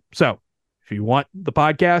LSU. So if If you want the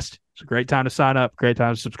podcast, it's a great time to sign up. Great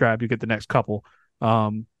time to subscribe. You get the next couple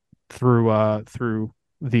through the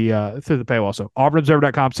paywall. So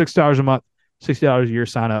auburnobserver.com, $6 a month, $60 a year.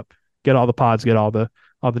 Sign up. Get all the pods. Get all the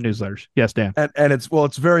newsletters. Yes, Dan. And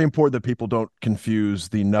it's very important that people don't confuse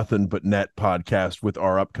the Nothing But Net podcast with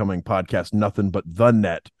our upcoming podcast, Nothing But the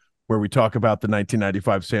Net, where we talk about the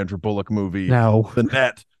 1995 Sandra Bullock movie, No, The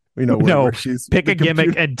Net. Where she's pick a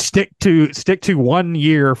gimmick and stick to 1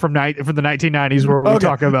 year from the 1990s where we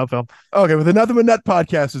talk about film. Okay, well, the Nothing But Net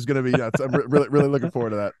podcast is going to be nuts. I'm really looking forward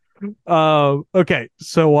to that. Okay,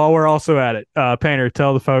 so while we're also at it, Painter,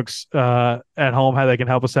 tell the folks at home how they can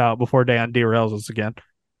help us out before Dan derails us again.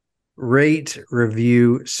 Rate,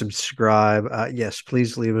 review, subscribe. Yes,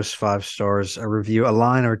 please leave us 5 stars. A review, a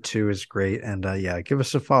line or two is great. And give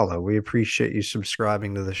us a follow. We appreciate you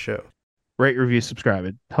subscribing to the show. Rate, review, subscribe.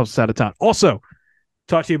 It helps us out a ton. Also,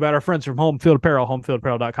 talk to you about our friends from Home Field Apparel,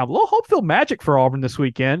 homefieldapparel.com. A little home field magic for Auburn this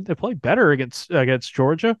weekend. They played better against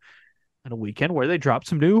Georgia on a weekend where they dropped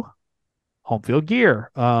some new home field gear.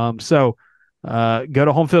 So go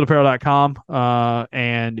to homefieldapparel.com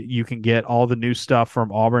and you can get all the new stuff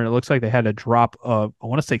from Auburn. It looks like they had a drop of, I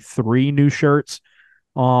want to say 3 new shirts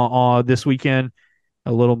this weekend,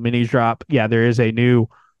 a little mini drop. Yeah, there is a new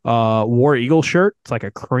War Eagle shirt. It's like a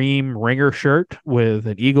cream ringer shirt with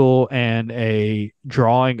an eagle and a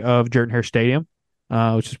drawing of Jordan-Hare Stadium,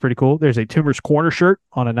 which is pretty cool. There's a Tumors Corner shirt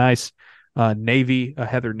on a nice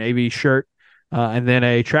Heather Navy shirt, and then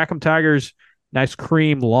a Track 'em Tigers nice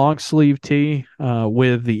cream long sleeve tee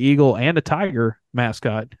with the eagle and a tiger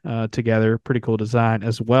mascot together. Pretty cool design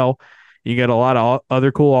as well. You get a lot of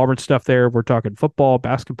other cool Auburn stuff there. We're talking football,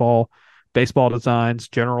 basketball, baseball designs,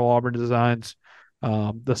 general Auburn designs.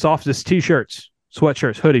 The softest t-shirts,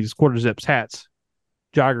 sweatshirts, hoodies, quarter zips, hats,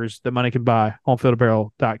 joggers that money can buy.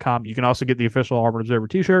 Homefieldapparel.com. You can also get the official Auburn Observer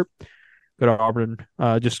t-shirt. Go to Auburn.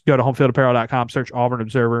 Just go to homefieldapparel.com, search Auburn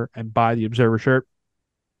Observer, and buy the Observer shirt.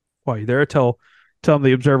 While you're there, tell them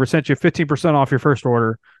the Observer sent you 15% off your first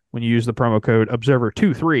order when you use the promo code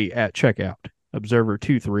Observer23 at checkout.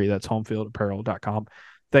 Observer23. That's homefieldapparel.com.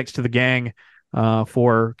 Thanks to the gang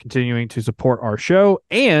for continuing to support our show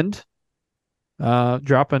and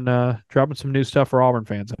dropping some new stuff for Auburn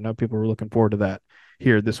fans. I know people were looking forward to that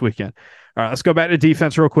here this weekend. All right, let's go back to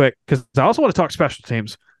defense real quick because I also want to talk special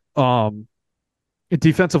teams.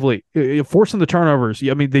 Defensively, forcing the turnovers.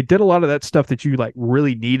 I mean, they did a lot of that stuff that you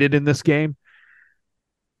really needed in this game.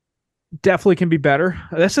 Definitely can be better.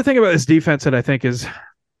 That's the thing about this defense that I think it's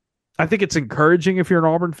encouraging if you're an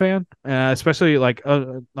Auburn fan, especially I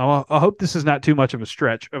hope this is not too much of a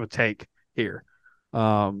stretch of a take here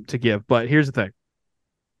to give. But here's the thing: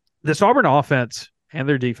 this Auburn offense and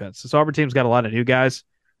their defense. This Auburn team's got a lot of new guys,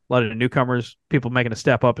 a lot of newcomers, people making a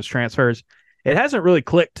step up as transfers. It hasn't really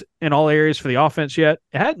clicked in all areas for the offense yet.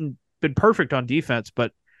 It hadn't been perfect on defense,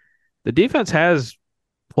 but the defense has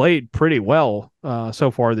played pretty well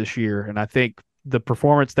so far this year. And I think the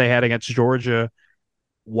performance they had against Georgia,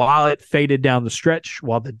 while it faded down the stretch,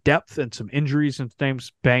 while the depth and some injuries and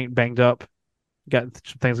things banged up,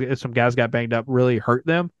 some guys got banged up, really hurt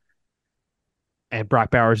them. And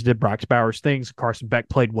Brock Bowers did Brock Bowers things. Carson Beck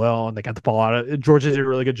played well, and they got the ball out of. Georgia did a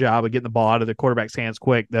really good job of getting the ball out of the quarterback's hands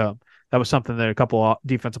quick. That was something that a couple of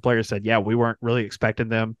defensive players said, yeah, we weren't really expecting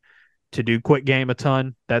them to do quick game a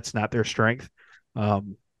ton. That's not their strength.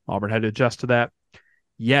 Auburn had to adjust to that.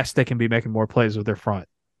 Yes, they can be making more plays with their front.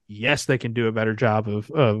 Yes, they can do a better job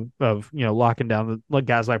of locking down the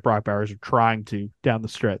guys like Brock Bowers are trying to down the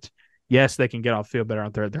stretch. Yes, they can get off field better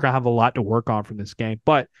on third. They're going to have a lot to work on from this game,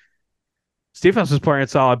 but this defense is playing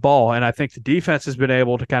solid ball, and I think the defense has been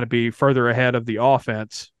able to kind of be further ahead of the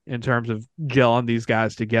offense in terms of gelling these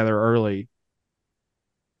guys together early.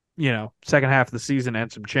 Second half of the season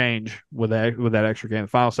and some change with that extra game, the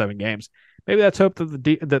final 7 games. Maybe that's hope that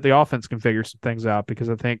the offense can figure some things out, because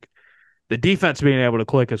I think the defense being able to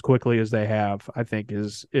click as quickly as they have, I think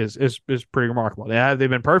is pretty remarkable. Have they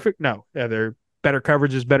been perfect? No. Are there better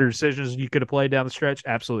coverages, better decisions you could have played down the stretch?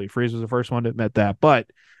 Absolutely. Freeze was the first one to admit that, but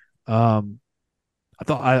I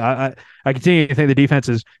continue to think the defense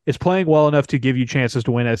is playing well enough to give you chances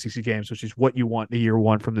to win SEC games, which is what you want in year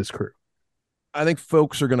one from this crew. I think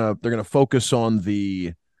folks are gonna focus on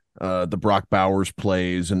the Brock Bowers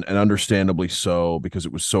plays, and understandably so, because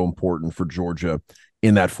it was so important for Georgia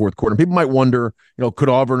in that fourth quarter. And people might wonder, could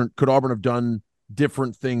Auburn have done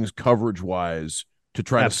different things coverage wise to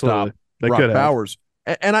try Absolutely. to stop Brock Bowers?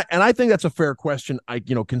 And I think that's a fair question.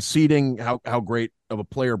 Conceding how great of a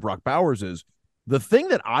player Brock Bowers is. The thing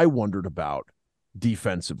that I wondered about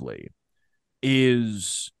defensively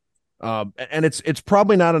is And it's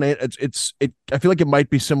probably not I feel like it might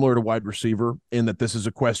be similar to wide receiver in that this is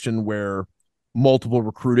a question where multiple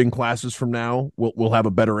recruiting classes from now we'll have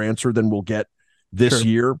a better answer than we'll get this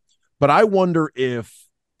year. But I wonder if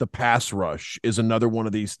the pass rush is another one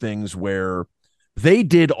of these things where they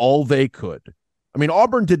did all they could. I mean,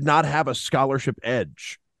 Auburn did not have a scholarship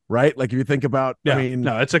edge, right? Like if you think about, I mean,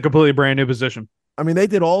 no, it's a completely brand new position. I mean, they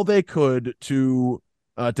did all they could to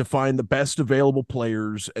find the best available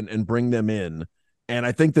players and bring them in. And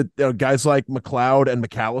I think that guys like McLeod and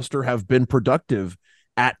McAllister have been productive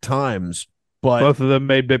at times, but both of them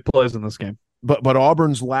made big plays in this game. But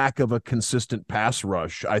Auburn's lack of a consistent pass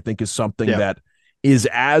rush, I think, is something that is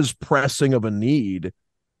as pressing of a need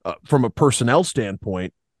from a personnel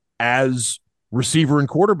standpoint as receiver and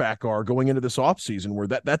quarterback are going into this offseason, where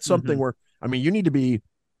that's something where, I mean, you need to be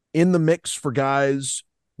in the mix for guys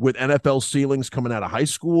with NFL ceilings coming out of high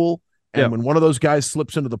school. And when one of those guys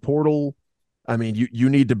slips into the portal, I mean, you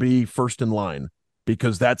need to be first in line,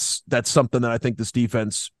 because that's something that I think this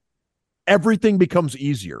defense, everything becomes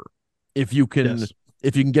easier if you can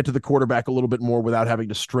get to the quarterback a little bit more without having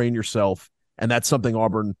to strain yourself. And that's something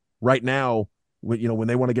Auburn right now, when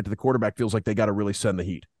they want to get to the quarterback, feels like they got to really send the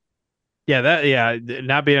heat. Yeah,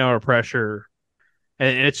 not being under pressure,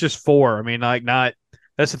 and it's just four. I mean,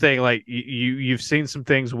 that's the thing. Like you've seen some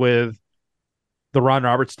things with the Ron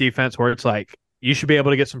Roberts defense where it's like you should be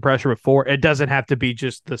able to get some pressure with four. It doesn't have to be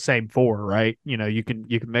just the same four, right? You can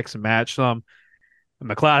mix and match some.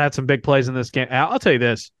 McLeod had some big plays in this game. I'll tell you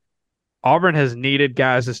this: Auburn has needed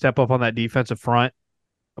guys to step up on that defensive front.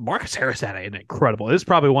 Marcus Harris had an incredible. This is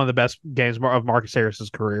probably one of the best games of Marcus Harris's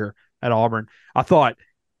career at Auburn. I thought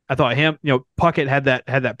him, Puckett had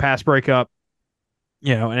that pass breakup,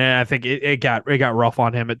 and I think it got rough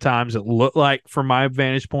on him at times. It looked like, from my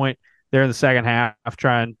vantage point, there in the second half,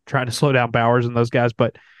 trying to slow down Bowers and those guys.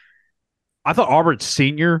 But I thought Auburn's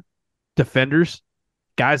senior defenders,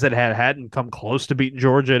 guys that hadn't come close to beating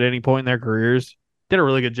Georgia at any point in their careers, did a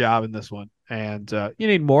really good job in this one. And you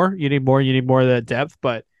need more. You need more of that depth.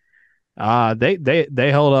 But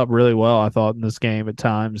they held up really well, I thought, in this game at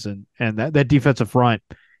times. And that defensive front,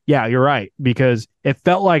 yeah, you're right, because it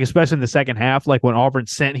felt like, especially in the second half, like when Auburn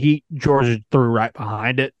sent heat, Georgia threw right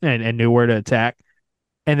behind it and knew where to attack.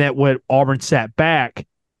 And that when Auburn sat back,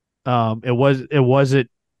 they weren't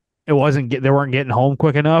getting home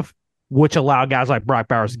quick enough, which allowed guys like Brock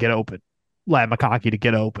Bowers to get open, Ladd McConkey to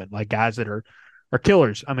get open, like guys that are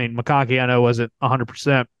killers. I mean, McConkey, I know, wasn't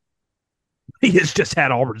 100%. He has just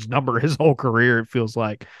had Auburn's number his whole career, it feels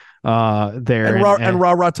like. There and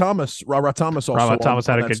Ra Thomas also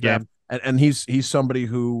had a good game, and he's somebody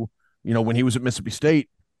who, when he was at Mississippi State,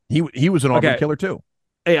 he was an Auburn killer too.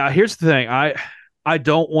 Yeah, here's the thing: I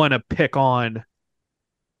don't want to pick on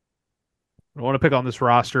this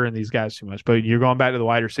roster and these guys too much, but you're going back to the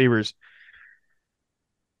wide receivers.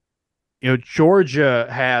 Georgia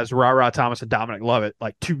has Ra Thomas and Dominic Lovett,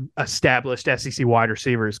 like two established SEC wide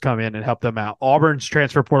receivers, come in and help them out. Auburn's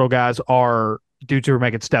transfer portal guys are due to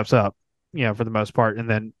making steps up, for the most part. And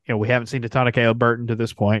then, we haven't seen a ton of Caleb Burton to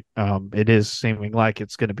this point. It is seeming like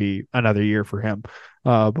it's going to be another year for him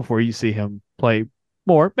before you see him play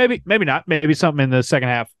more. Maybe not. Maybe something in the second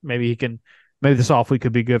half. Maybe this off week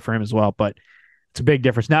could be good for him as well. But it's a big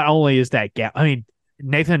difference. Not only is that gap. I mean,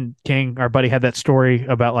 Nathan King, our buddy, had that story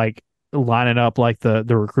about like lining up like the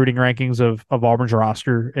recruiting rankings of Auburn's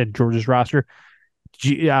roster and Georgia's roster.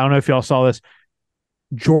 I don't know if y'all saw this.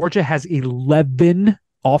 Georgia has 11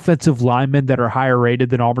 offensive linemen that are higher rated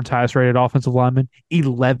than Auburn's highest rated offensive linemen.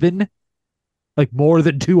 11, like more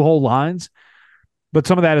than two whole lines. But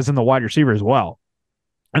some of that is in the wide receiver as well.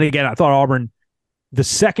 And again, I thought the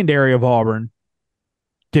secondary of Auburn,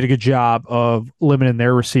 did a good job of limiting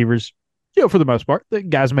their receivers, for the most part. The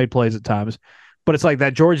guys made plays at times. But it's like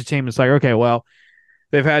that Georgia team, it's like, okay, well,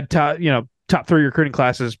 they've had top three recruiting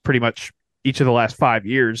classes pretty much each of the last 5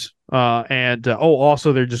 years.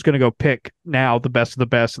 Also they're just going to go pick now the best of the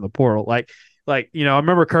best in the portal. Like, I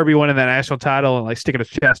remember Kirby winning that national title and like sticking his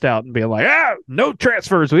chest out and being like, no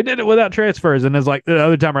transfers. We did it without transfers. And it's like the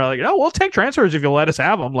other time we're like, we'll take transfers if you'll let us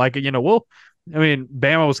have them. Like,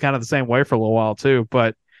 Bama was kind of the same way for a little while too,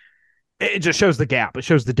 but it just shows the gap. It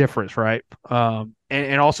shows the difference, right?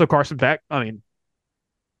 And also Carson Beck. I mean,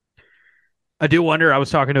 I do wonder, I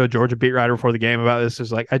was talking to a Georgia beat writer before the game about this.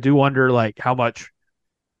 Is like, I do wonder like how much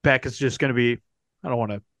Beck is just going to be,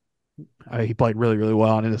 he played really, really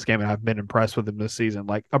well in this game, and I've been impressed with him this season.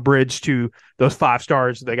 Like a bridge to those 5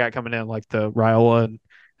 stars they got coming in, like the Raiola and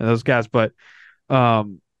those guys. But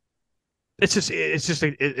it's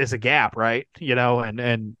a gap, right?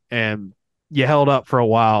 And you held up for a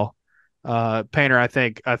while Painter, I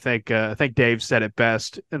think Dave said it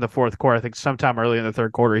best in the fourth quarter. I think sometime early in the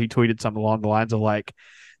third quarter, he tweeted something along the lines of like,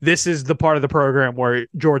 "This is the part of the program where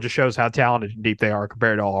Georgia shows how talented and deep they are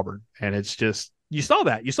compared to Auburn," and it's just you saw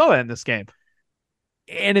that in this game.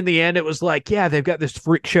 And in the end, it was like, yeah, they've got this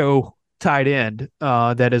freak show tight end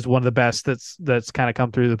that is one of the best that's kind of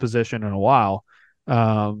come through the position in a while.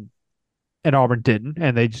 And Auburn didn't,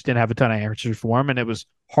 and they just didn't have a ton of answers for him, and it was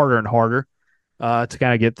harder and harder to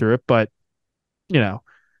kind of get through it. But you know,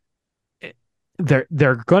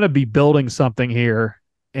 they're going to be building something here,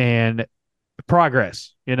 and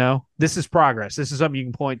progress. This is progress. This is something you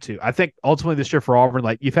can point to. I think ultimately this year for Auburn,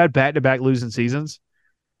 like you've had back-to-back losing seasons.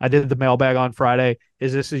 I did the mailbag on Friday.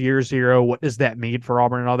 Is this a year zero? What does that mean for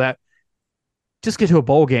Auburn and all that? Just get to a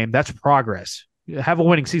bowl game. That's progress. Have a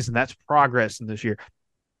winning season. That's progress in this year.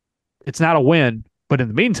 It's not a win, but in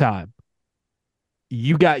the meantime,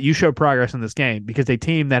 you showed progress in this game because a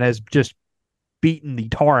team that has just beaten the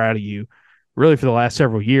tar out of you really for the last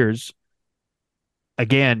several years.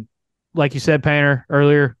 Again, like you said, Painter,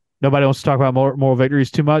 earlier, nobody wants to talk about moral victories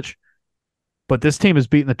too much. But this team has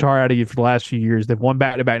beaten the tar out of you for the last few years. They've won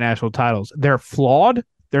back-to-back national titles. They're flawed.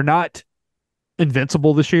 They're not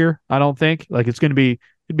invincible this year, I don't think. Like it'd be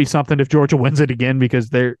something if Georgia wins it again because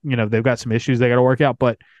they've got some issues they got to work out.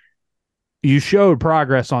 But you showed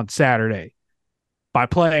progress on Saturday by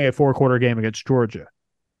playing a 4-quarter game against Georgia.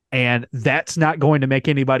 And that's not going to make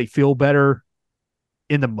anybody feel better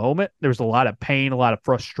in the moment. There was a lot of pain, a lot of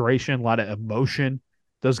frustration, a lot of emotion.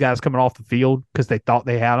 Those guys coming off the field because they thought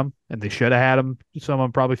they had them and they should have had them.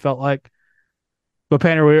 Someone probably felt like. But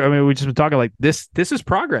Painter, we just been talking like this. This is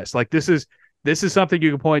progress. Like this is something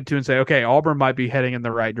you can point to and say, okay, Auburn might be heading in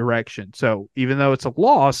the right direction. So even though it's a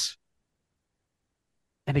loss,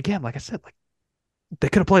 and again, like I said, like they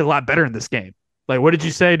could have played a lot better in this game. Like, what did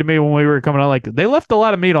you say to me when we were coming on? Like they left a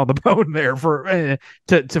lot of meat on the bone there for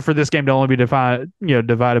this game to only be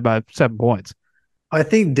divided by 7 points. I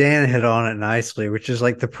think Dan hit on it nicely, which is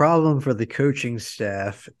like the problem for the coaching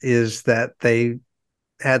staff is that they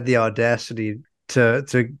had the audacity to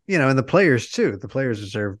and the players too. The players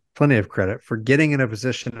deserve plenty of credit for getting in a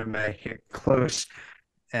position to make it close.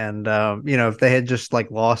 And if they had just like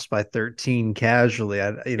lost by 13 casually,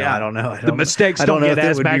 I don't know. The mistakes don't get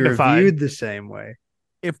as magnified. Reviewed the same way.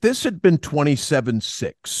 If this had been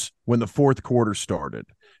 27-6 when the fourth quarter started,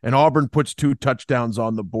 and Auburn puts 2 touchdowns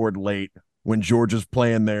on the board late when Georgia's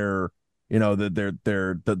playing the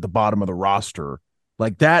bottom of the roster,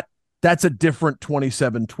 like that's a different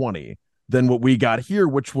 27-20 than what we got here,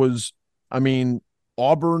 which was,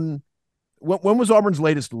 Auburn. When was Auburn's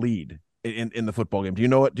latest lead in the football game? Do you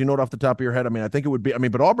know it? Do you know it off the top of your head? I think it would be.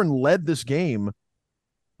 But Auburn led this game.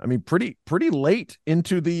 Pretty late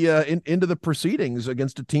into the proceedings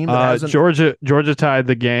against a team that hasn't. Georgia tied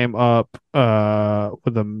the game up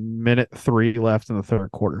with 1:03 left in the third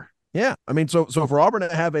quarter. Yeah, so for Auburn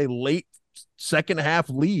to have a late second half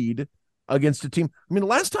lead against a team, the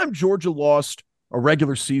last time Georgia lost a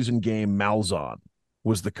regular season game, Malzahn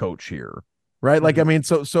was the coach here, right? Like,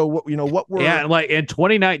 so what were like in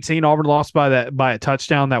 2019, Auburn lost by a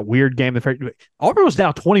touchdown, that weird game. Auburn was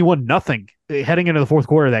down 21-0 heading into the fourth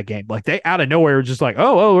quarter of that game. Like they out of nowhere were just like,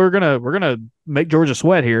 oh, we're gonna make Georgia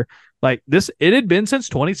sweat here. Like this, it had been since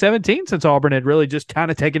 2017 since Auburn had really just kind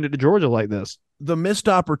of taken it to Georgia like this. The missed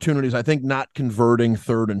opportunities, I think, not converting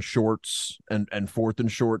third and shorts and fourth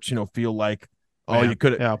and shorts, feel like, you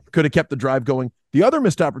could have kept the drive going. The other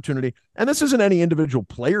missed opportunity, and this isn't any individual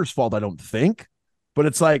player's fault, I don't think, but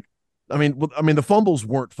it's like, the fumbles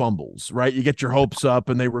weren't fumbles, right? You get your hopes up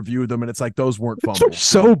and they review them, and it's like those weren't fumbles. Those are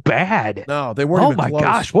so bad. No, they weren't. Oh my close.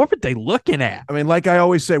 Gosh, what were they looking at? Like I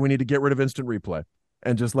always say, we need to get rid of instant replay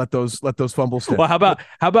and just let those fumbles stand. Well, how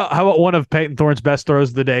about one of Peyton Thorne's best throws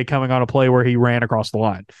of the day coming on a play where he ran across the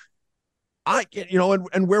line?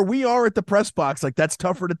 And where we are at the press box, like that's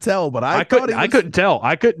tougher to tell. But I couldn't tell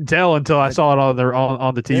until I saw it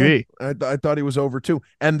on the TV. Yeah, I thought he was over too.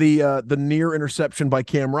 And the near interception by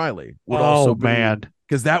Cam Riley would also be,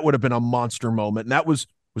 because that would have been a monster moment. And was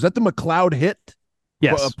that the McLeod hit?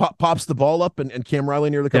 Yes, pops the ball up and Cam Riley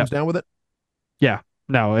nearly comes down with it. Yeah.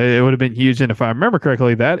 No, it would have been huge. And if I remember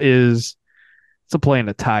correctly, it's a play in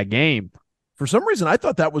a tie game. For some reason, I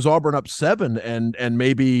thought that was Auburn up 7 and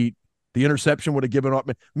maybe the interception would have given up.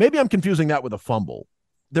 Maybe I'm confusing that with a fumble.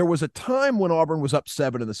 There was a time when Auburn was up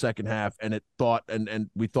 7 in the second half, and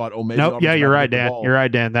we thought, oh, maybe. Nope. Yeah, you're right, Dan. You're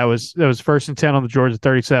right, Dan. That was 1st and 10 on the Georgia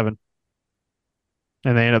 37,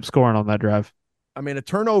 and they ended up scoring on that drive. A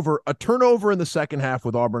turnover in the second half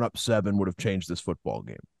with Auburn up 7 would have changed this football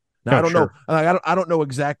game. Now, I don't know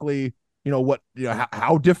exactly,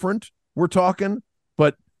 how different we're talking,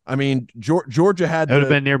 but I mean, Georgia had It would have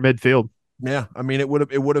been near midfield. Yeah, I mean, it would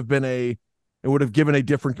have given a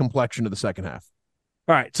different complexion to the second half.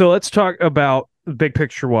 All right, so let's talk about big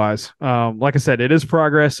picture wise. Like I said, it is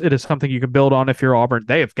progress. It is something you can build on if you're Auburn.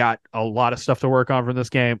 They have got a lot of stuff to work on from this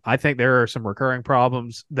game. I think there are some recurring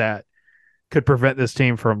problems that could prevent this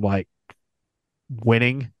team from like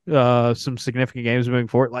winning some significant games moving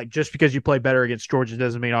forward. Like just because you play better against Georgia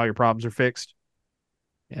doesn't mean all your problems are fixed.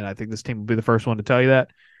 And I think this team will be the first one to tell you that.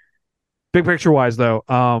 Big picture wise, though,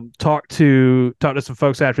 talk to some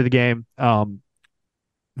folks after the game.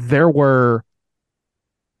 There were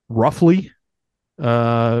roughly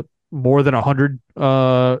more than 100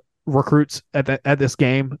 recruits at this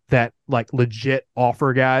game that like legit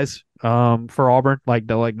offer guys for Auburn, like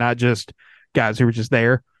not just guys who were just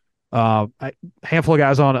there. A handful of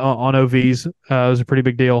guys on OVs was a pretty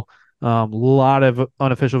big deal. A lot of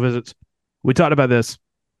unofficial visits. We talked about this.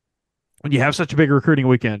 When you have such a big recruiting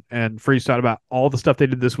weekend, and Freeze talked about all the stuff they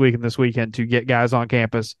did this week and this weekend to get guys on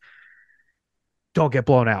campus, don't get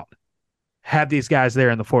blown out. Have these guys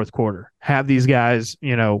there in the fourth quarter. Have these guys,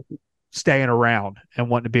 staying around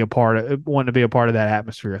and wanting to be a part of that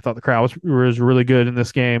atmosphere. I thought the crowd was really good in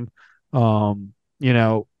this game.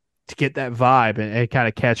 To get that vibe and kind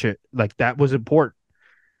of catch it, like that was important.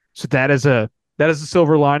 So that is a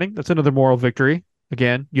silver lining. That's another moral victory.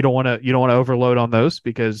 Again, you don't want to overload on those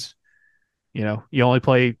because you only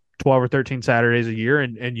play 12 or 13 Saturdays a year,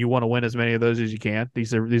 and you want to win as many of those as you can.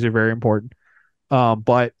 These are very important.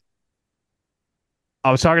 But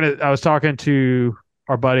I was talking to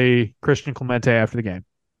our buddy Christian Clemente after the game.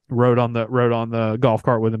 Rode on the golf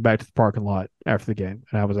cart with him back to the parking lot after the game,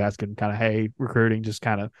 and I was asking kind of, hey, recruiting, just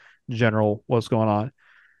kind of general, what's going on.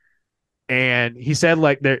 And he said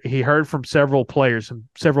like he heard from several players,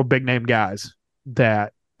 several big name guys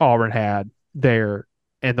that Auburn had there,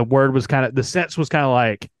 and the sense was kind of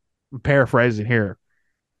like, I'm paraphrasing here,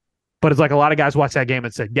 but it's like a lot of guys watched that game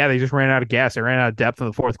and said, yeah, they just ran out of gas, they ran out of depth in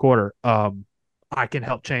the fourth quarter. I can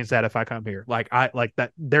help change that if I come here. Like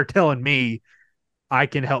that, they're telling me I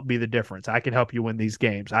can help be the difference. I can help you win these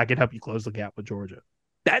games. I can help you close the gap with Georgia.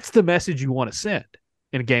 That's the message you want to send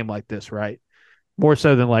in a game like this, right? More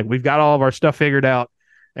so than like, we've got all of our stuff figured out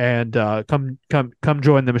and come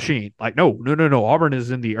join the machine. Like, no. Auburn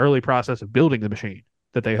is in the early process of building the machine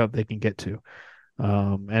that they hope they can get to.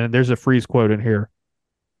 And there's a Freeze quote in here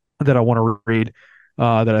that I want to read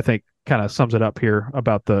that I think kind of sums it up here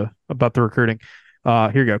about the recruiting.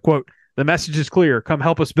 Here you go. Quote, "The message is clear. Come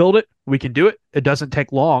help us build it. We can do it. It doesn't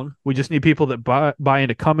take long. We just need people that buy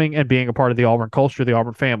into coming and being a part of the Auburn culture, the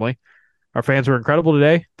Auburn family. Our fans were incredible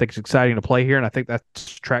today. I think it's exciting to play here, and I think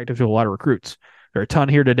that's attractive to a lot of recruits. There are a ton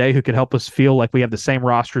here today who could help us feel like we have the same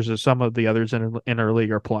rosters as some of the others in our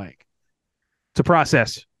league are playing." It's a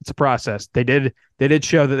process. They did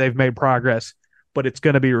show that they've made progress, but it's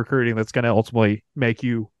going to be recruiting that's going to ultimately make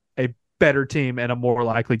you a better team and a more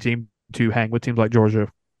likely team to hang with teams like Georgia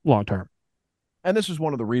long term. And this is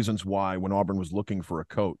one of the reasons why when Auburn was looking for a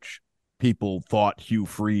coach, people thought Hugh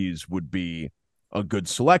Freeze would be a good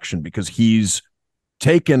selection because he's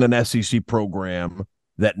taken an SEC program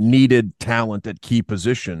that needed talent at key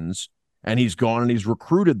positions, and he's gone and he's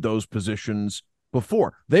recruited those positions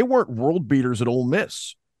before. They weren't world beaters at Ole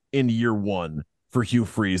Miss in year one for Hugh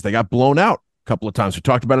Freeze. They got blown out a couple of times. We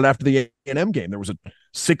talked about it after the A&M game. There was a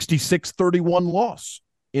 66-31 loss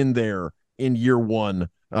in there in year one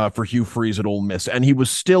for Hugh Freeze at Ole Miss, and he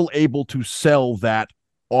was still able to sell that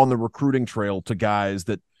on the recruiting trail to guys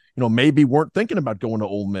that maybe weren't thinking about going to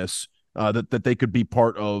Ole Miss, that they could be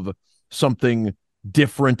part of something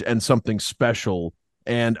different and something special.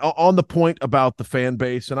 And on the point about the fan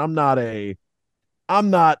base, and I'm not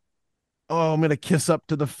I'm going to kiss up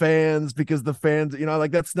to the fans because the fans,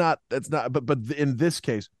 that's not, but in this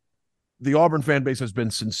case, the Auburn fan base has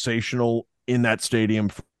been sensational in that stadium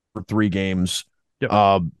for 3 games.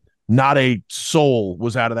 Yep. Not a soul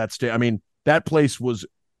was out of that stadium. I mean, that place was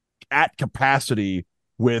at capacity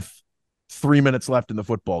with 3 minutes left in the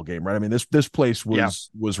football game, right? I mean, this place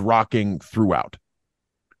was rocking throughout.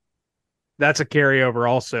 That's a carryover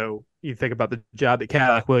also. You think about the job that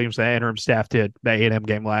Cadillac Williams, the interim staff, did the A&M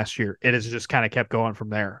game last year. It has just kind of kept going from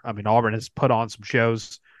there. I mean, Auburn has put on some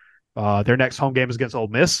shows. Their next home game is against Ole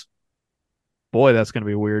Miss. Boy, that's going to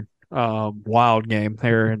be weird. Wild game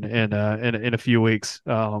there in a few weeks.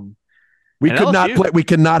 We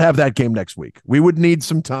cannot have that game next week. We would need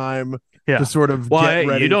some time to sort of get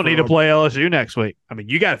ready. You don't need to play LSU next week. I mean,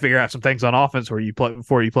 you got to figure out some things on offense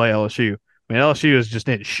before you play LSU. I mean, LSU is just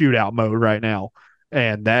in shootout mode right now,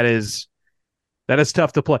 and that is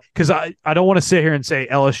tough to play because I don't want to sit here and say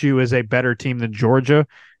LSU is a better team than Georgia.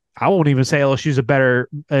 I won't even say LSU's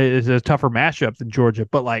is a tougher matchup than Georgia,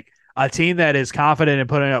 but like a team that is confident in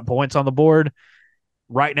putting up points on the board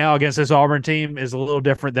right now against this Auburn team is a little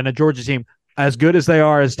different than a Georgia team. As good as they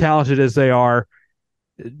are, as talented as they are,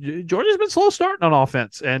 Georgia's been slow starting on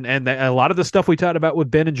offense, and a lot of the stuff we talked about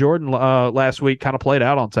with Ben and Jordan last week kind of played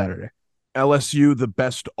out on Saturday. LSU, the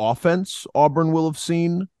best offense Auburn will have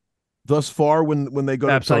seen thus far when they go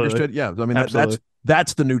to Tiger State. Yeah, I mean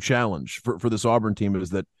that's the new challenge for this Auburn team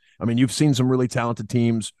is that, I mean, you've seen some really talented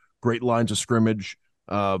teams, great lines of scrimmage,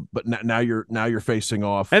 but now you're facing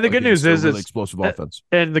off. And the good news is really explosive offense.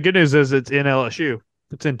 And the good news is it's in LSU.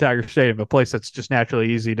 It's in Tiger Stadium, a place that's just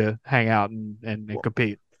naturally easy to hang out and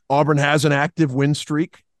compete. Auburn has an active win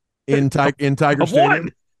streak in Tiger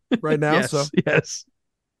Stadium right now. Yes, so yes,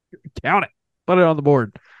 count it, put it on the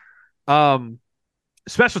board.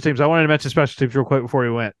 Special teams. I wanted to mention special teams real quick before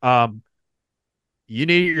we went. You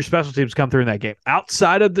need your special teams to come through in that game.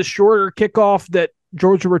 Outside of the shorter kickoff that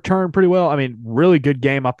Georgia returned pretty well. I mean, really good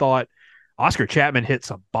game. I thought Oscar Chapman hit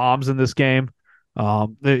some bombs in this game.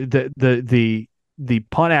 The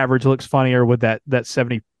punt average looks funnier with that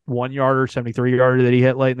 71-yarder, 73-yarder that he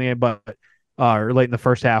hit late in the game, or late in the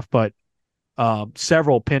first half. But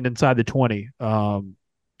several pinned inside the 20.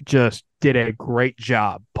 Just did a great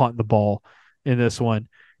job punting the ball in this one.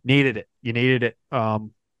 Needed it. You needed it.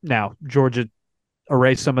 Now Georgia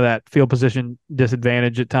erased some of that field position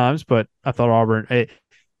disadvantage at times, but I thought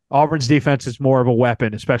Auburn's defense is more of a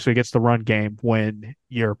weapon, especially against the run game when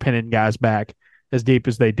you're pinning guys back as deep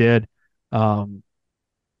as they did. Alex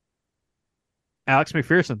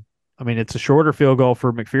McPherson. I mean, it's a shorter field goal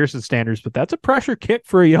for McPherson standards, but that's a pressure kick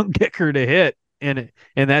for a young kicker to hit in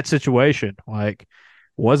that situation. Like,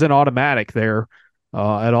 wasn't automatic there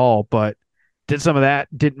at all, but did some of that.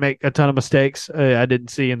 Didn't make a ton of mistakes. I didn't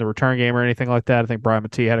see in the return game or anything like that. I think Brian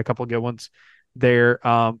Matee had a couple of good ones there.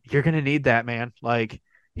 You're going to need that, man. Like,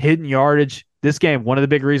 hidden yardage. This game, one of the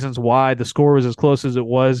big reasons why the score was as close as it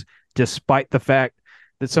was, despite the fact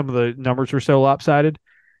that some of the numbers were so lopsided.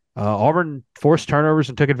 Auburn forced turnovers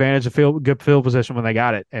and took advantage of good field position when they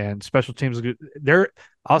got it. And special teams,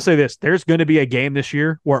 I'll say this: there's going to be a game this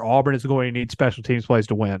year where Auburn is going to need special teams plays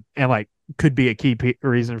to win, and like could be a key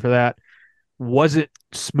reason for that. Was it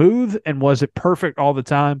smooth and was it perfect all the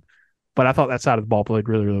time? But I thought that side of the ball played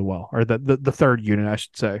really, really well, or the third unit, I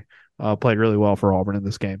should say, played really well for Auburn in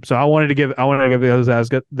this game. So I wanted to give those guys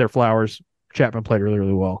their flowers. Chapman played really,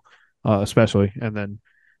 really well, especially, and then.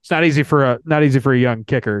 It's not easy for a young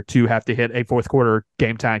kicker to have to hit a fourth quarter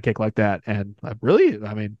game time kick like that. And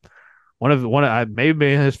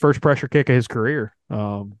maybe his first pressure kick of his career.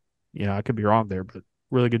 I could be wrong there, but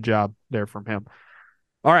really good job there from him.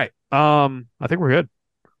 All right. I think we're good.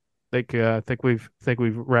 I think we've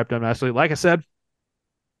wrapped up nicely. Like I said,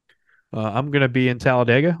 I'm going to be in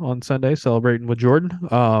Talladega on Sunday celebrating with Jordan.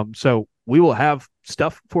 So we will have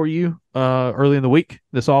stuff for you early in the week,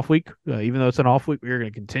 this off week. Even though it's an off week, we're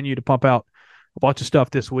going to continue to pump out a bunch of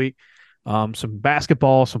stuff this week. Some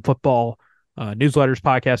basketball, some football, newsletters,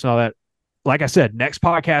 podcasts, and all that. Like I said, next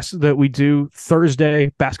podcast that we do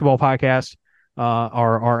Thursday, basketball podcast,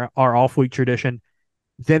 our off week tradition.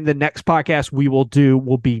 Then the next podcast we will do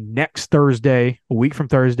will be next Thursday, a week from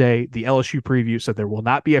Thursday, the LSU preview. So there will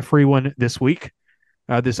not be a free one this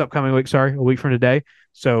upcoming week, a week from today.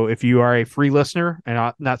 So if you are a free listener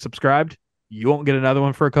and not subscribed, you won't get another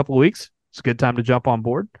one for a couple of weeks. It's a good time to jump on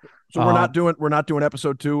board. So we're not doing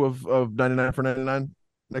episode 2 of 99 for 99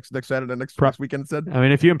 next Saturday, next weekend instead. I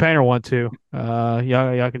mean, if you and Painter want to,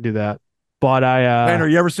 y'all can do that. But Painter,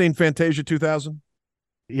 you ever seen Fantasia 2000?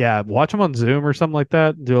 Yeah, watch them on Zoom or something like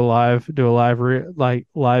that. Do a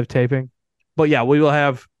live taping. But yeah, we will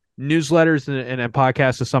have newsletters and a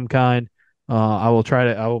podcast of some kind. I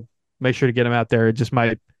will make sure to get them out there. It just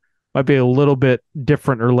might be a little bit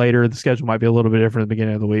different or later. The schedule might be a little bit different at the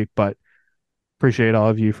beginning of the week, but appreciate all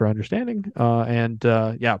of you for understanding.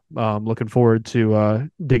 Looking forward to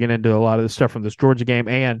digging into a lot of the stuff from this Georgia game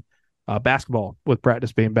and basketball with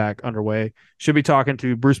practice being back underway. Should be talking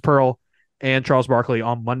to Bruce Pearl and Charles Barkley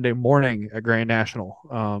on Monday morning at Grand National.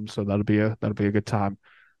 So that'll be a good time.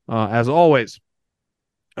 As always.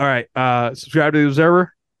 All right. Subscribe to the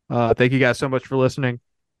Observer. Thank you guys so much for listening.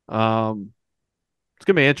 It's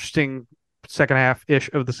gonna be an interesting second half ish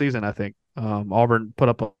of the season, I think. Auburn put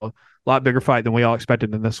up a lot bigger fight than we all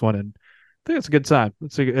expected in this one, and I think it's a good sign.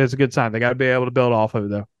 It's a good sign. They got to be able to build off of it,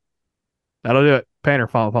 though. That'll do it. Painter,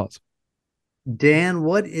 final thoughts. Dan,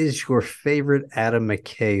 what is your favorite Adam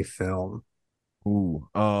McKay film? Ooh,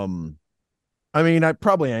 I mean, I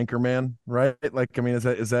probably Anchorman, right? Like, I mean,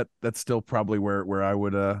 that's still probably where I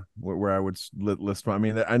would list. I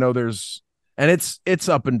mean, I know there's And it's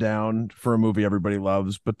up and down for a movie everybody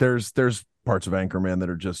loves, but there's parts of Anchorman that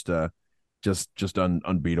are just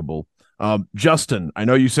unbeatable. Justin, I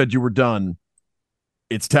know you said you were done.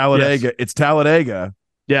 It's Talladega. Yes. It's Talladega.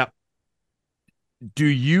 Yeah. Do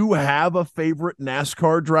you have a favorite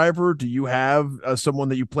NASCAR driver? Do you have someone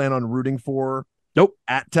that you plan on rooting for? Nope.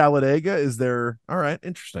 At Talladega, is there? All right,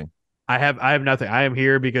 interesting. I have nothing. I am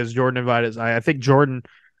here because Jordan invited us. I think Jordan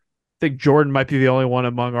might be the only one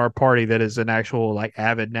among our party that is an actual like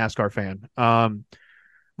avid NASCAR fan.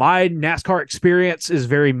 My NASCAR experience is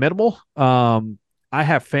very minimal. I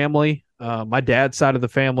have family. My dad's side of the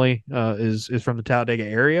family is from the Talladega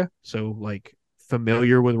area, so like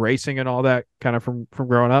familiar with racing and all that kind of from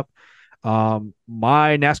growing up.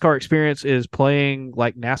 My NASCAR experience is playing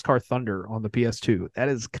like NASCAR Thunder on the PS2. That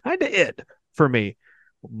is kind of it for me.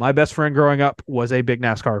 My best friend growing up was a big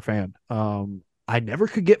NASCAR fan. I never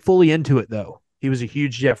could get fully into it though. He was a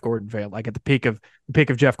huge Jeff Gordon fan, like at the peak of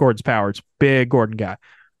Jeff Gordon's powers. Big Gordon guy.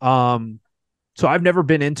 So I've never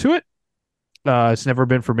been into it. It's never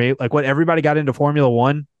been for me. Like what everybody got into Formula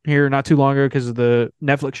One here not too long ago because of the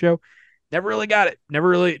Netflix show. Never really got it. Never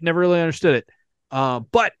really understood it.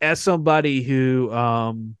 But as somebody who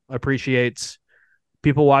appreciates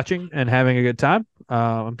people watching and having a good time,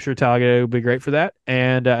 I'm sure Talladega would be great for that.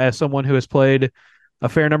 And as someone who has played a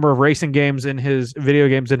fair number of racing games in his video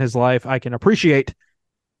games in his life, I can appreciate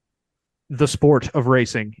the sport of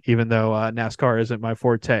racing, even though NASCAR isn't my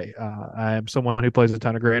forte. I am someone who plays a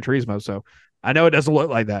ton of Gran Turismo, so I know it doesn't look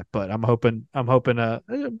like that, but I'm hoping it'll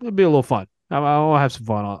be a little fun. I'll have some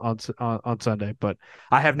fun on Sunday, but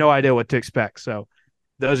I have no idea what to expect. So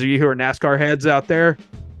those of you who are NASCAR heads out there,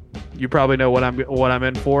 you probably know what I'm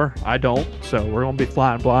in for. I don't, so we're gonna be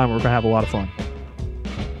flying blind. We're gonna have a lot of fun.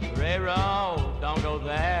 Railroad, don't go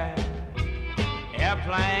there.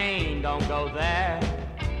 Airplane, don't go there.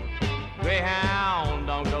 Greyhound,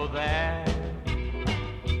 don't go there.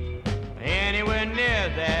 Anywhere near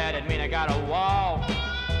there, that mean I gotta walk.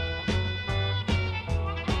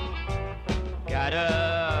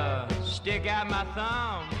 Gotta stick out my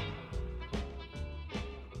thumb.